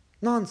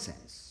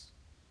nonsense.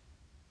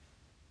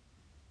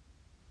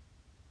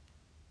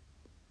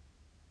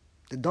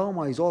 The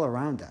Dharma is all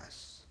around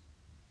us.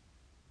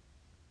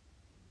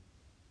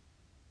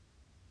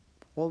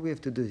 All we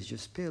have to do is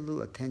just pay a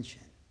little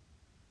attention.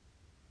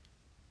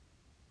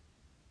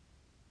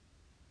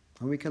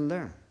 And we can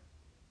learn.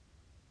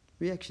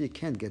 We actually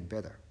can get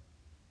better.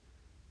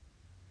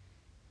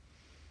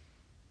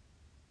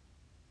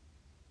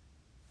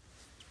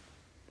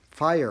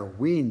 Fire,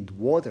 wind,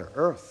 water,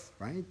 earth,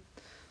 right?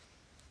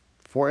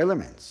 Four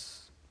elements.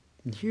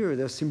 And here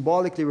they're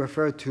symbolically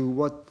referred to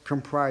what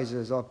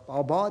comprises of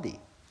our body.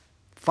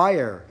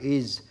 Fire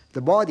is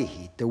the body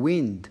heat, the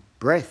wind,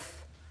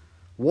 breath.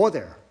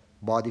 Water,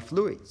 body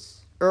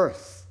fluids.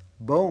 Earth,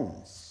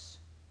 bones.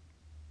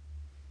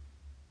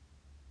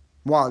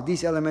 While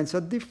these elements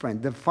are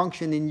different, they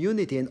function in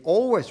unity and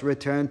always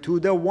return to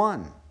the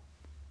one.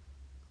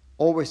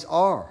 Always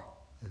are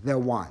the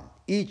one.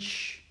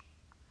 Each,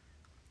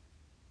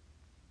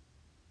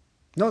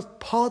 not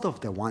part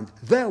of the one,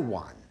 the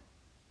one.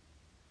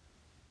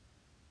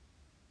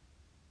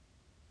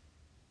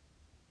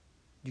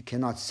 You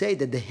cannot say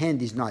that the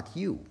hand is not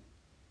you.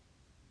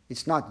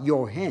 It's not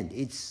your hand.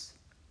 It's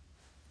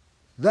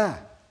the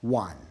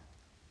one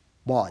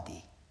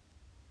body.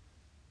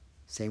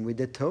 Same with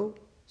the toe,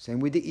 same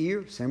with the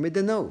ear, same with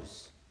the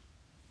nose.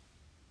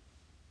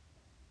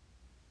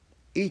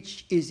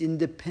 Each is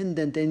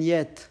independent and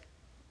yet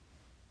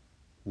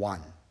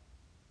one.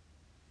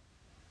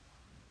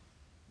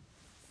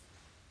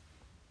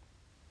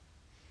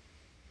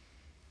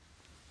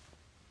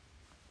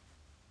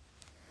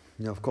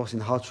 Now, of course, in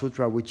Heart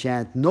Sutra we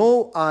chant,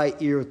 no eye,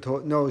 ear,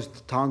 nose,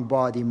 tongue,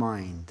 body,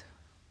 mind.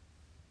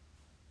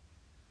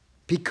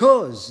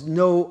 Because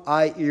no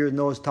eye, ear,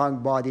 nose,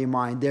 tongue, body,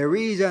 mind, there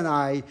is an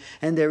eye,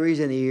 and there is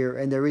an ear,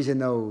 and there is a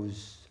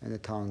nose, and a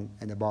tongue,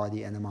 and a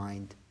body, and a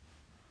mind.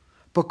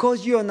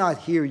 Because you are not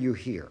here, you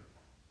hear.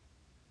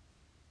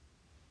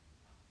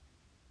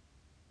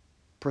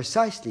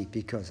 Precisely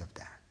because of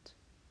that.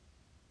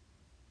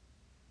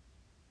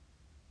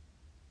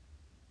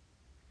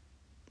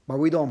 But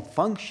we don't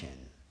function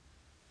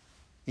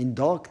in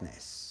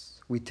darkness.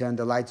 We turn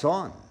the lights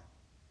on.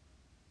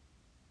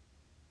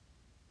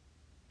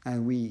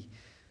 And we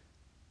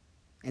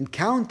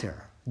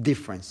encounter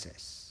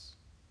differences.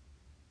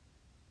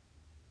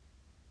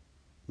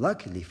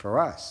 Luckily for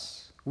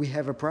us, we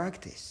have a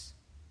practice.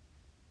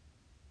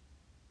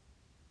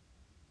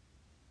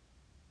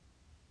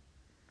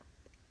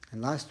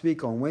 And last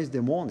week on Wednesday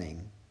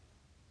morning,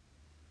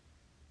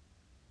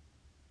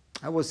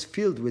 I was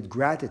filled with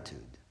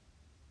gratitude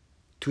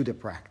to the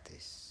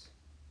practice,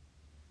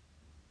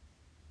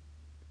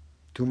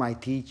 to my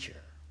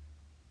teacher,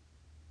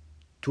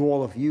 to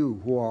all of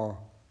you who are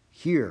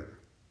here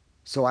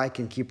so I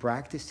can keep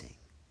practicing.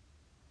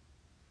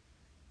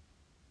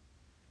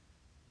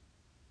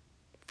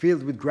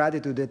 Filled with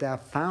gratitude that I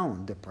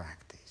found the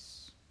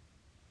practice.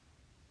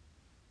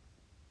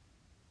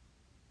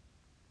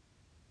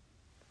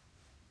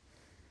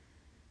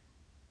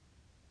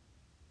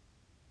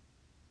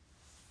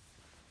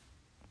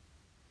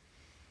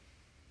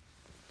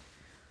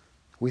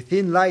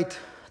 Within light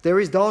there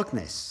is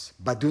darkness,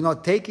 but do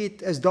not take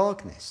it as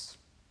darkness.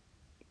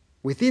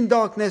 Within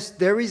darkness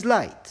there is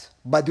light,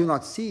 but do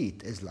not see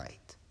it as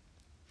light.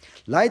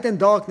 Light and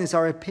darkness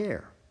are a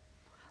pair,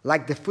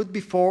 like the foot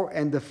before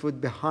and the foot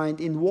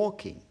behind in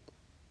walking.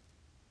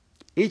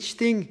 Each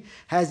thing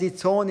has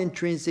its own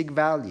intrinsic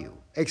value,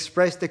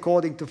 expressed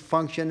according to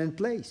function and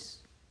place.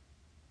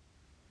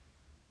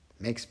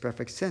 Makes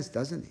perfect sense,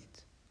 doesn't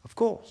it? Of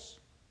course.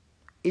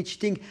 Each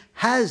thing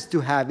has to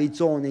have its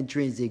own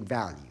intrinsic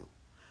value.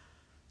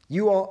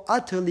 You are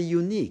utterly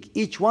unique.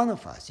 Each one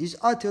of us is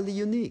utterly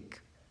unique.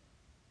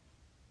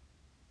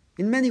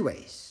 In many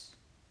ways.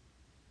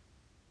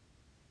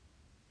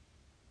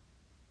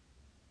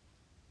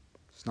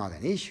 It's not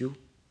an issue.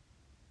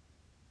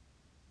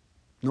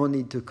 No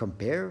need to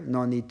compare,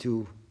 no need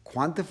to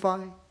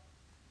quantify.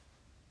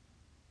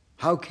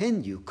 How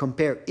can you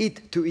compare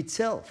it to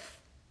itself?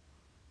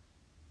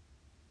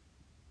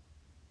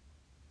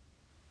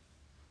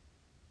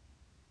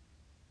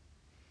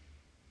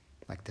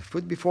 Like the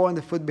foot before and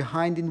the foot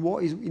behind in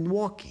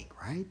walking,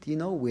 right? You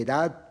know,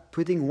 without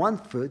putting one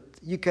foot,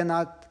 you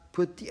cannot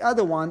put the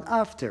other one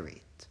after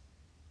it.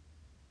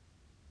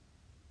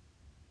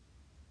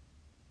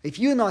 If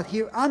you're not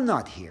here, I'm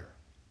not here.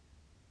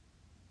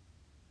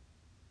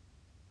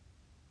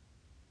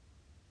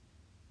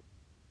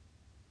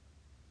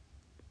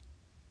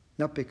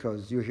 Not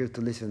because you're here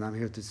to listen, I'm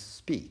here to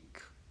speak.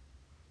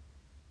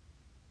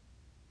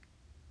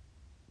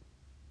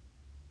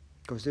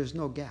 Because there's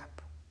no gap.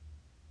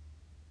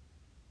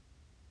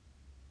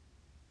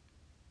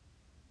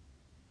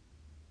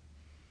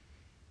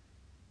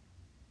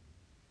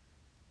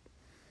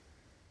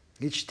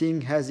 Each thing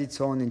has its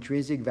own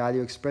intrinsic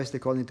value expressed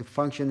according to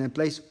function and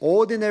place.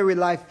 Ordinary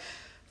life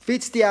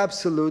fits the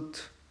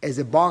absolute as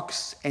a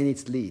box and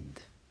its lid.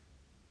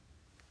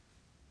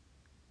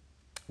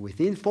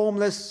 Within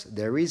formless,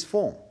 there is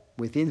form.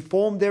 Within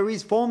form, there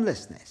is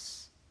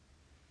formlessness.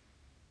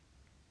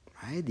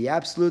 Right? The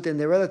absolute and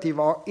the relative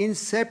are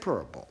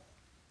inseparable.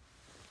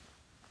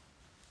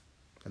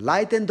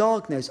 Light and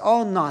darkness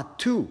are not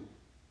two.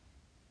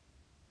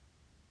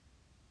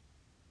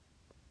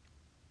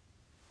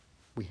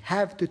 We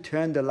have to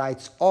turn the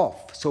lights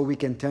off so we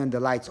can turn the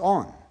lights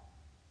on.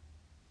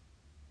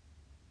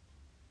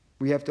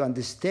 We have to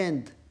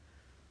understand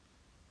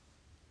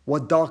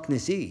what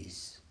darkness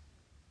is.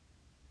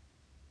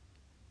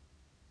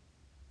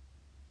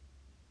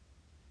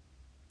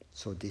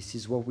 So this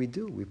is what we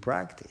do. We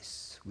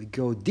practice. We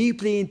go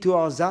deeply into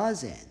our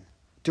zazen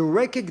to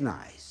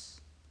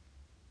recognize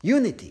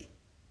unity,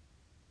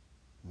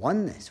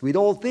 oneness with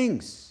all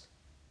things.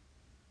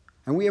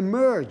 And we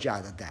emerge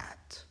out of that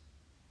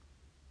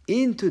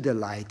into the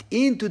light,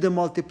 into the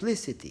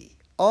multiplicity,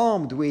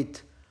 armed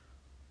with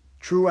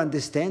true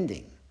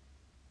understanding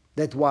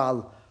that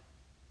while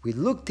we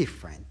look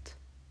different,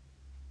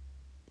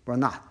 we're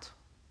not.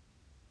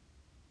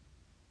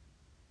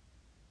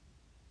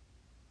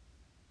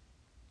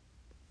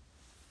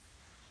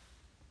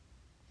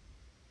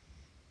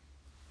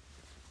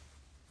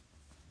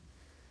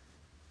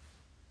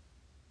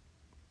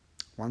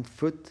 One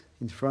foot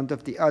in front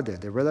of the other,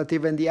 the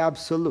relative and the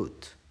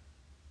absolute.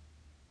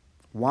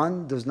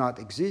 One does not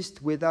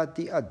exist without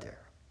the other.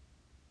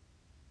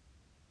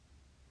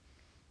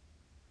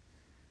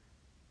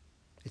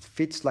 It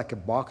fits like a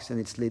box and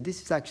it's lid.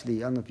 This is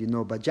actually, I don't know if you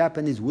know, but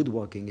Japanese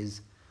woodworking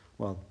is,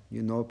 well,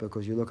 you know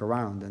because you look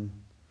around and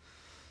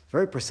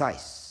very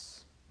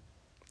precise.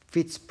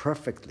 Fits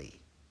perfectly.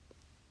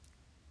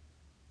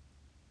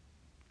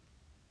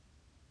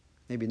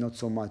 Maybe not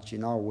so much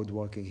in our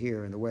woodworking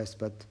here in the West,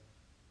 but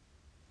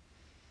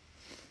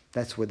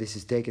that's where this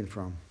is taken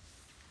from.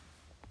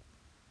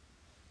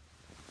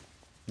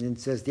 And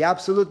it says, the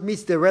absolute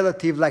meets the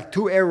relative like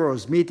two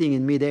arrows meeting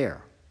in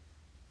midair.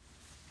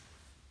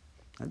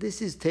 Now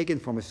this is taken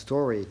from a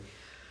story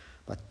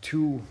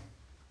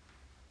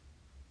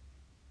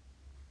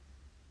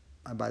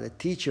about a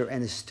teacher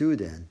and a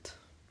student,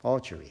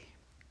 archery.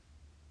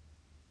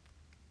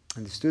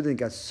 And the student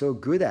got so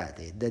good at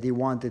it that he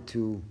wanted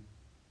to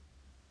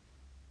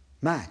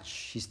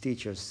match his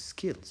teacher's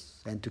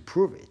skills and to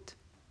prove it.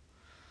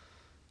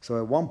 So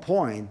at one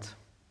point,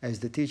 as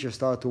the teacher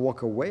started to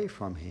walk away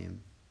from him,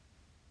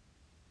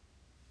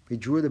 he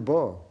drew the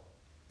bow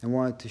and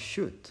wanted to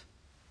shoot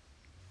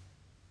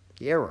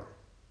the arrow.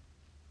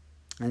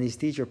 And his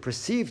teacher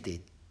perceived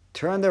it,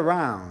 turned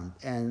around,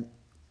 and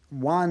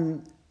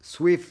one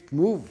swift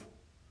move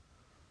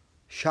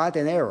shot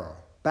an arrow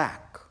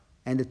back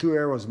and the two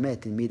arrows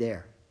met in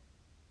midair.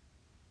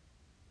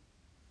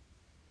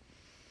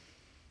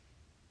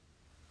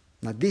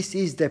 Now this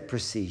is the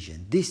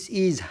precision. This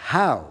is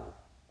how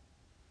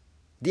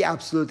the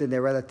absolute and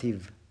the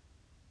relative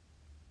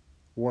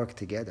work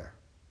together.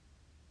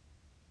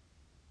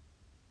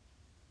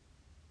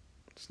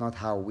 It's not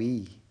how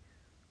we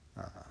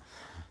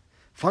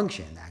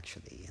function,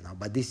 actually,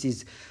 but this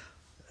is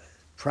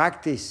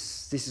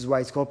practice. This is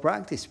why it's called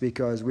practice,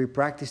 because we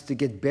practice to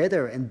get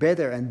better and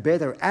better and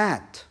better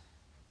at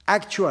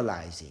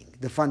actualizing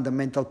the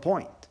fundamental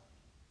point,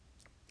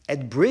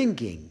 at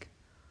bringing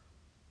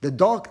the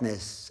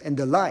darkness and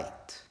the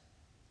light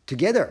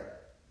together,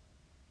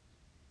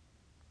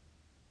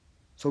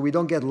 so we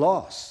don't get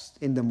lost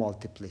in the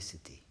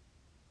multiplicity,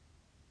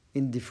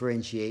 in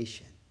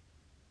differentiation.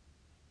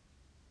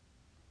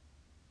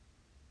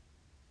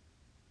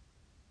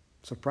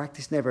 So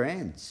practice never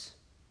ends.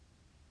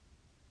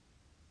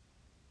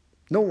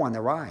 No one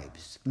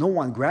arrives. No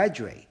one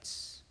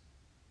graduates.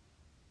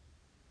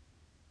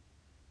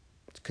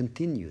 It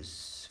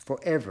continues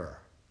forever.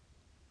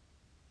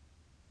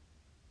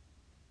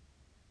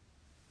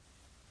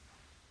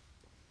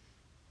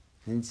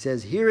 And it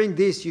says, hearing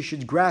this, you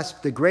should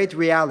grasp the great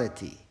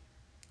reality.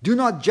 Do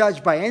not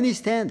judge by any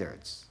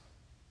standards.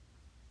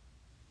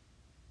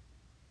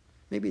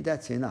 Maybe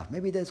that's enough.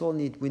 Maybe that's all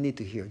we need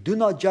to hear. Do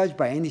not judge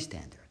by any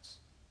standards.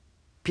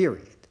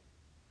 Period.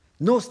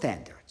 No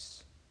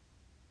standards.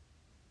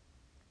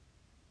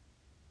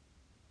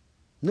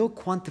 No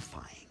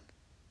quantifying.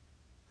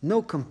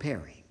 No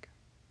comparing.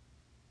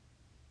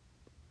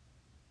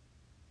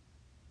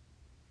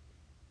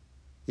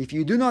 If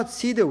you do not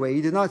see the way,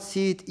 you do not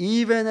see it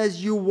even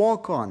as you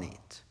walk on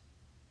it.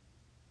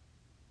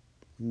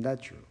 Isn't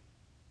that true?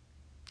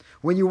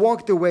 When you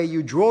walk the way,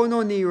 you draw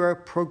no nearer,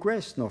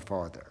 progress no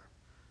farther.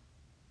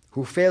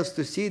 Who fails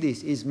to see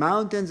this is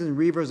mountains and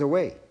rivers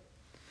away.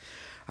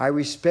 I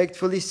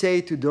respectfully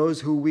say to those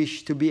who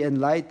wish to be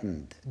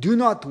enlightened, do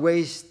not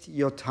waste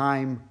your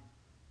time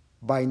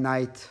by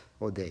night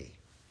or day.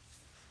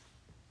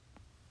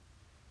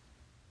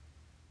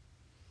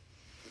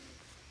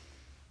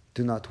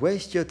 Do not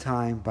waste your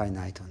time by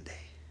night or day.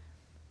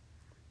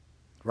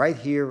 Right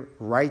here,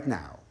 right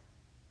now.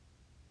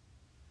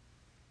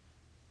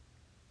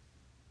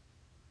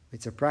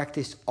 It's a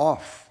practice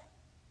of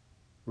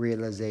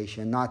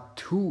realization, not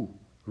to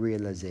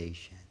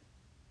realization.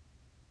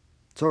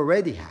 It's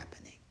already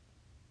happening.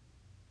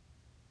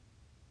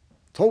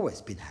 It's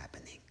always been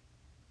happening.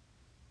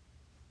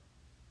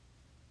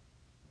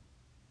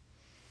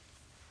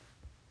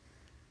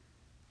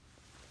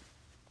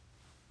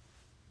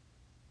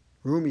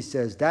 Rumi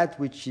says that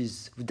which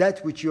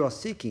you are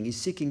seeking is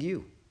seeking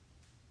you.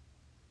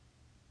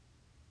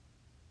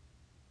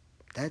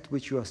 That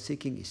which you are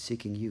seeking is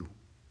seeking you.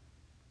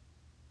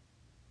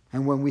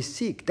 And when we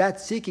seek,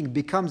 that seeking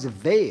becomes a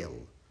veil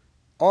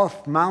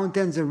of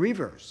mountains and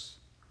rivers.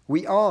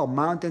 We are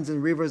mountains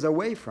and rivers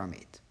away from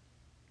it.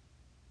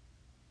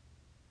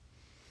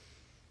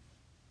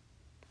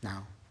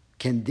 Now,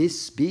 can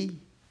this be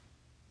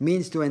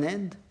means to an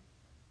end?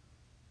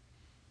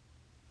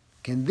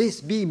 Can this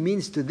be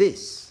means to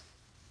this?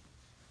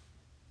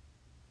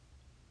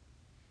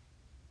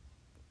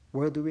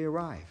 Where do we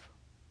arrive?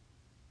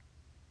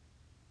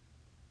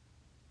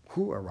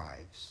 Who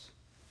arrives?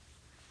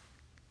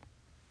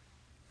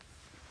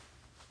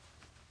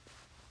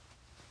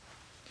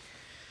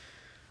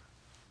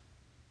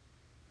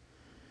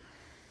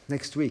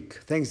 Next week,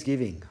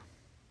 Thanksgiving.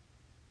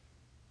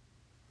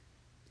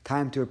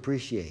 Time to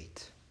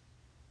appreciate.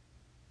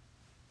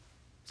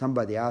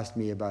 Somebody asked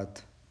me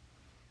about,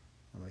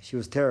 she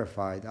was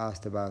terrified,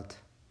 asked about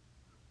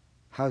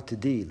how to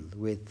deal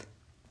with,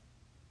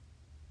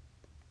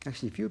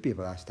 actually a few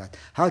people asked that,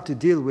 how to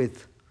deal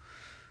with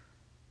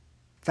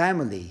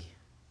family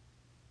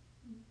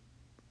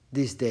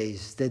these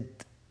days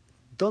that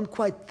don't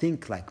quite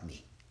think like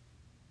me.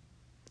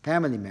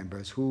 Family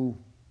members who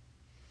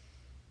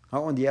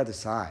are on the other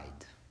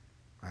side,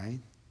 right?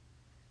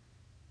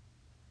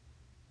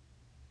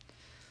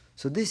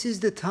 So this is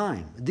the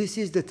time. This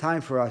is the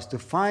time for us to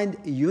find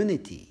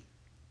unity.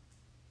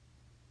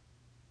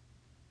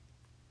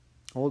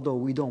 Although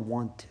we don't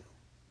want to.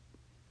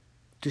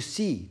 To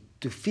see,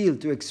 to feel,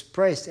 to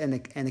express and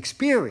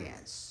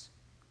experience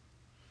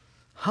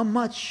how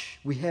much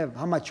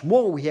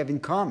more we have in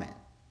common.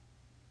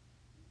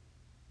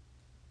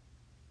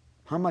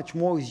 How much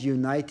more is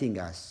uniting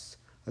us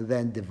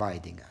than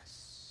dividing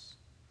us.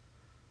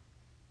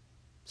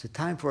 It's a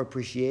time for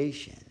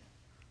appreciation.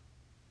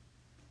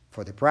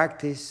 For the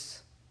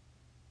practice,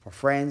 for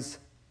friends,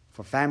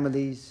 for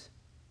families,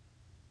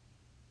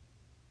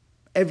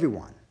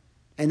 everyone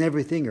and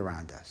everything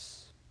around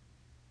us.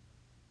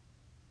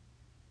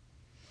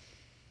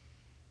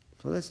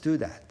 So let's do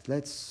that.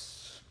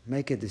 Let's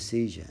make a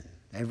decision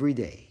every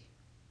day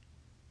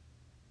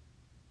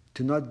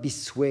to not be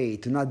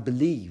swayed, to not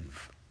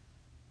believe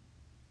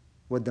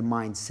what the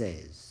mind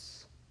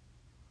says,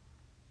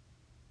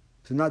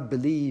 to not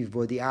believe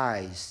what the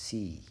eyes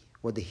see,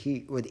 what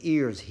the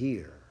ears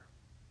hear.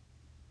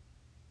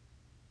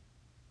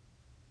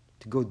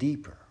 to go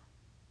deeper.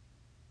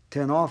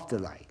 Turn off the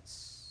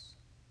lights.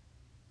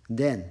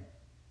 Then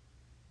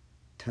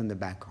turn them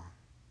back on.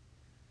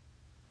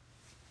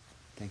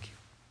 Thank you.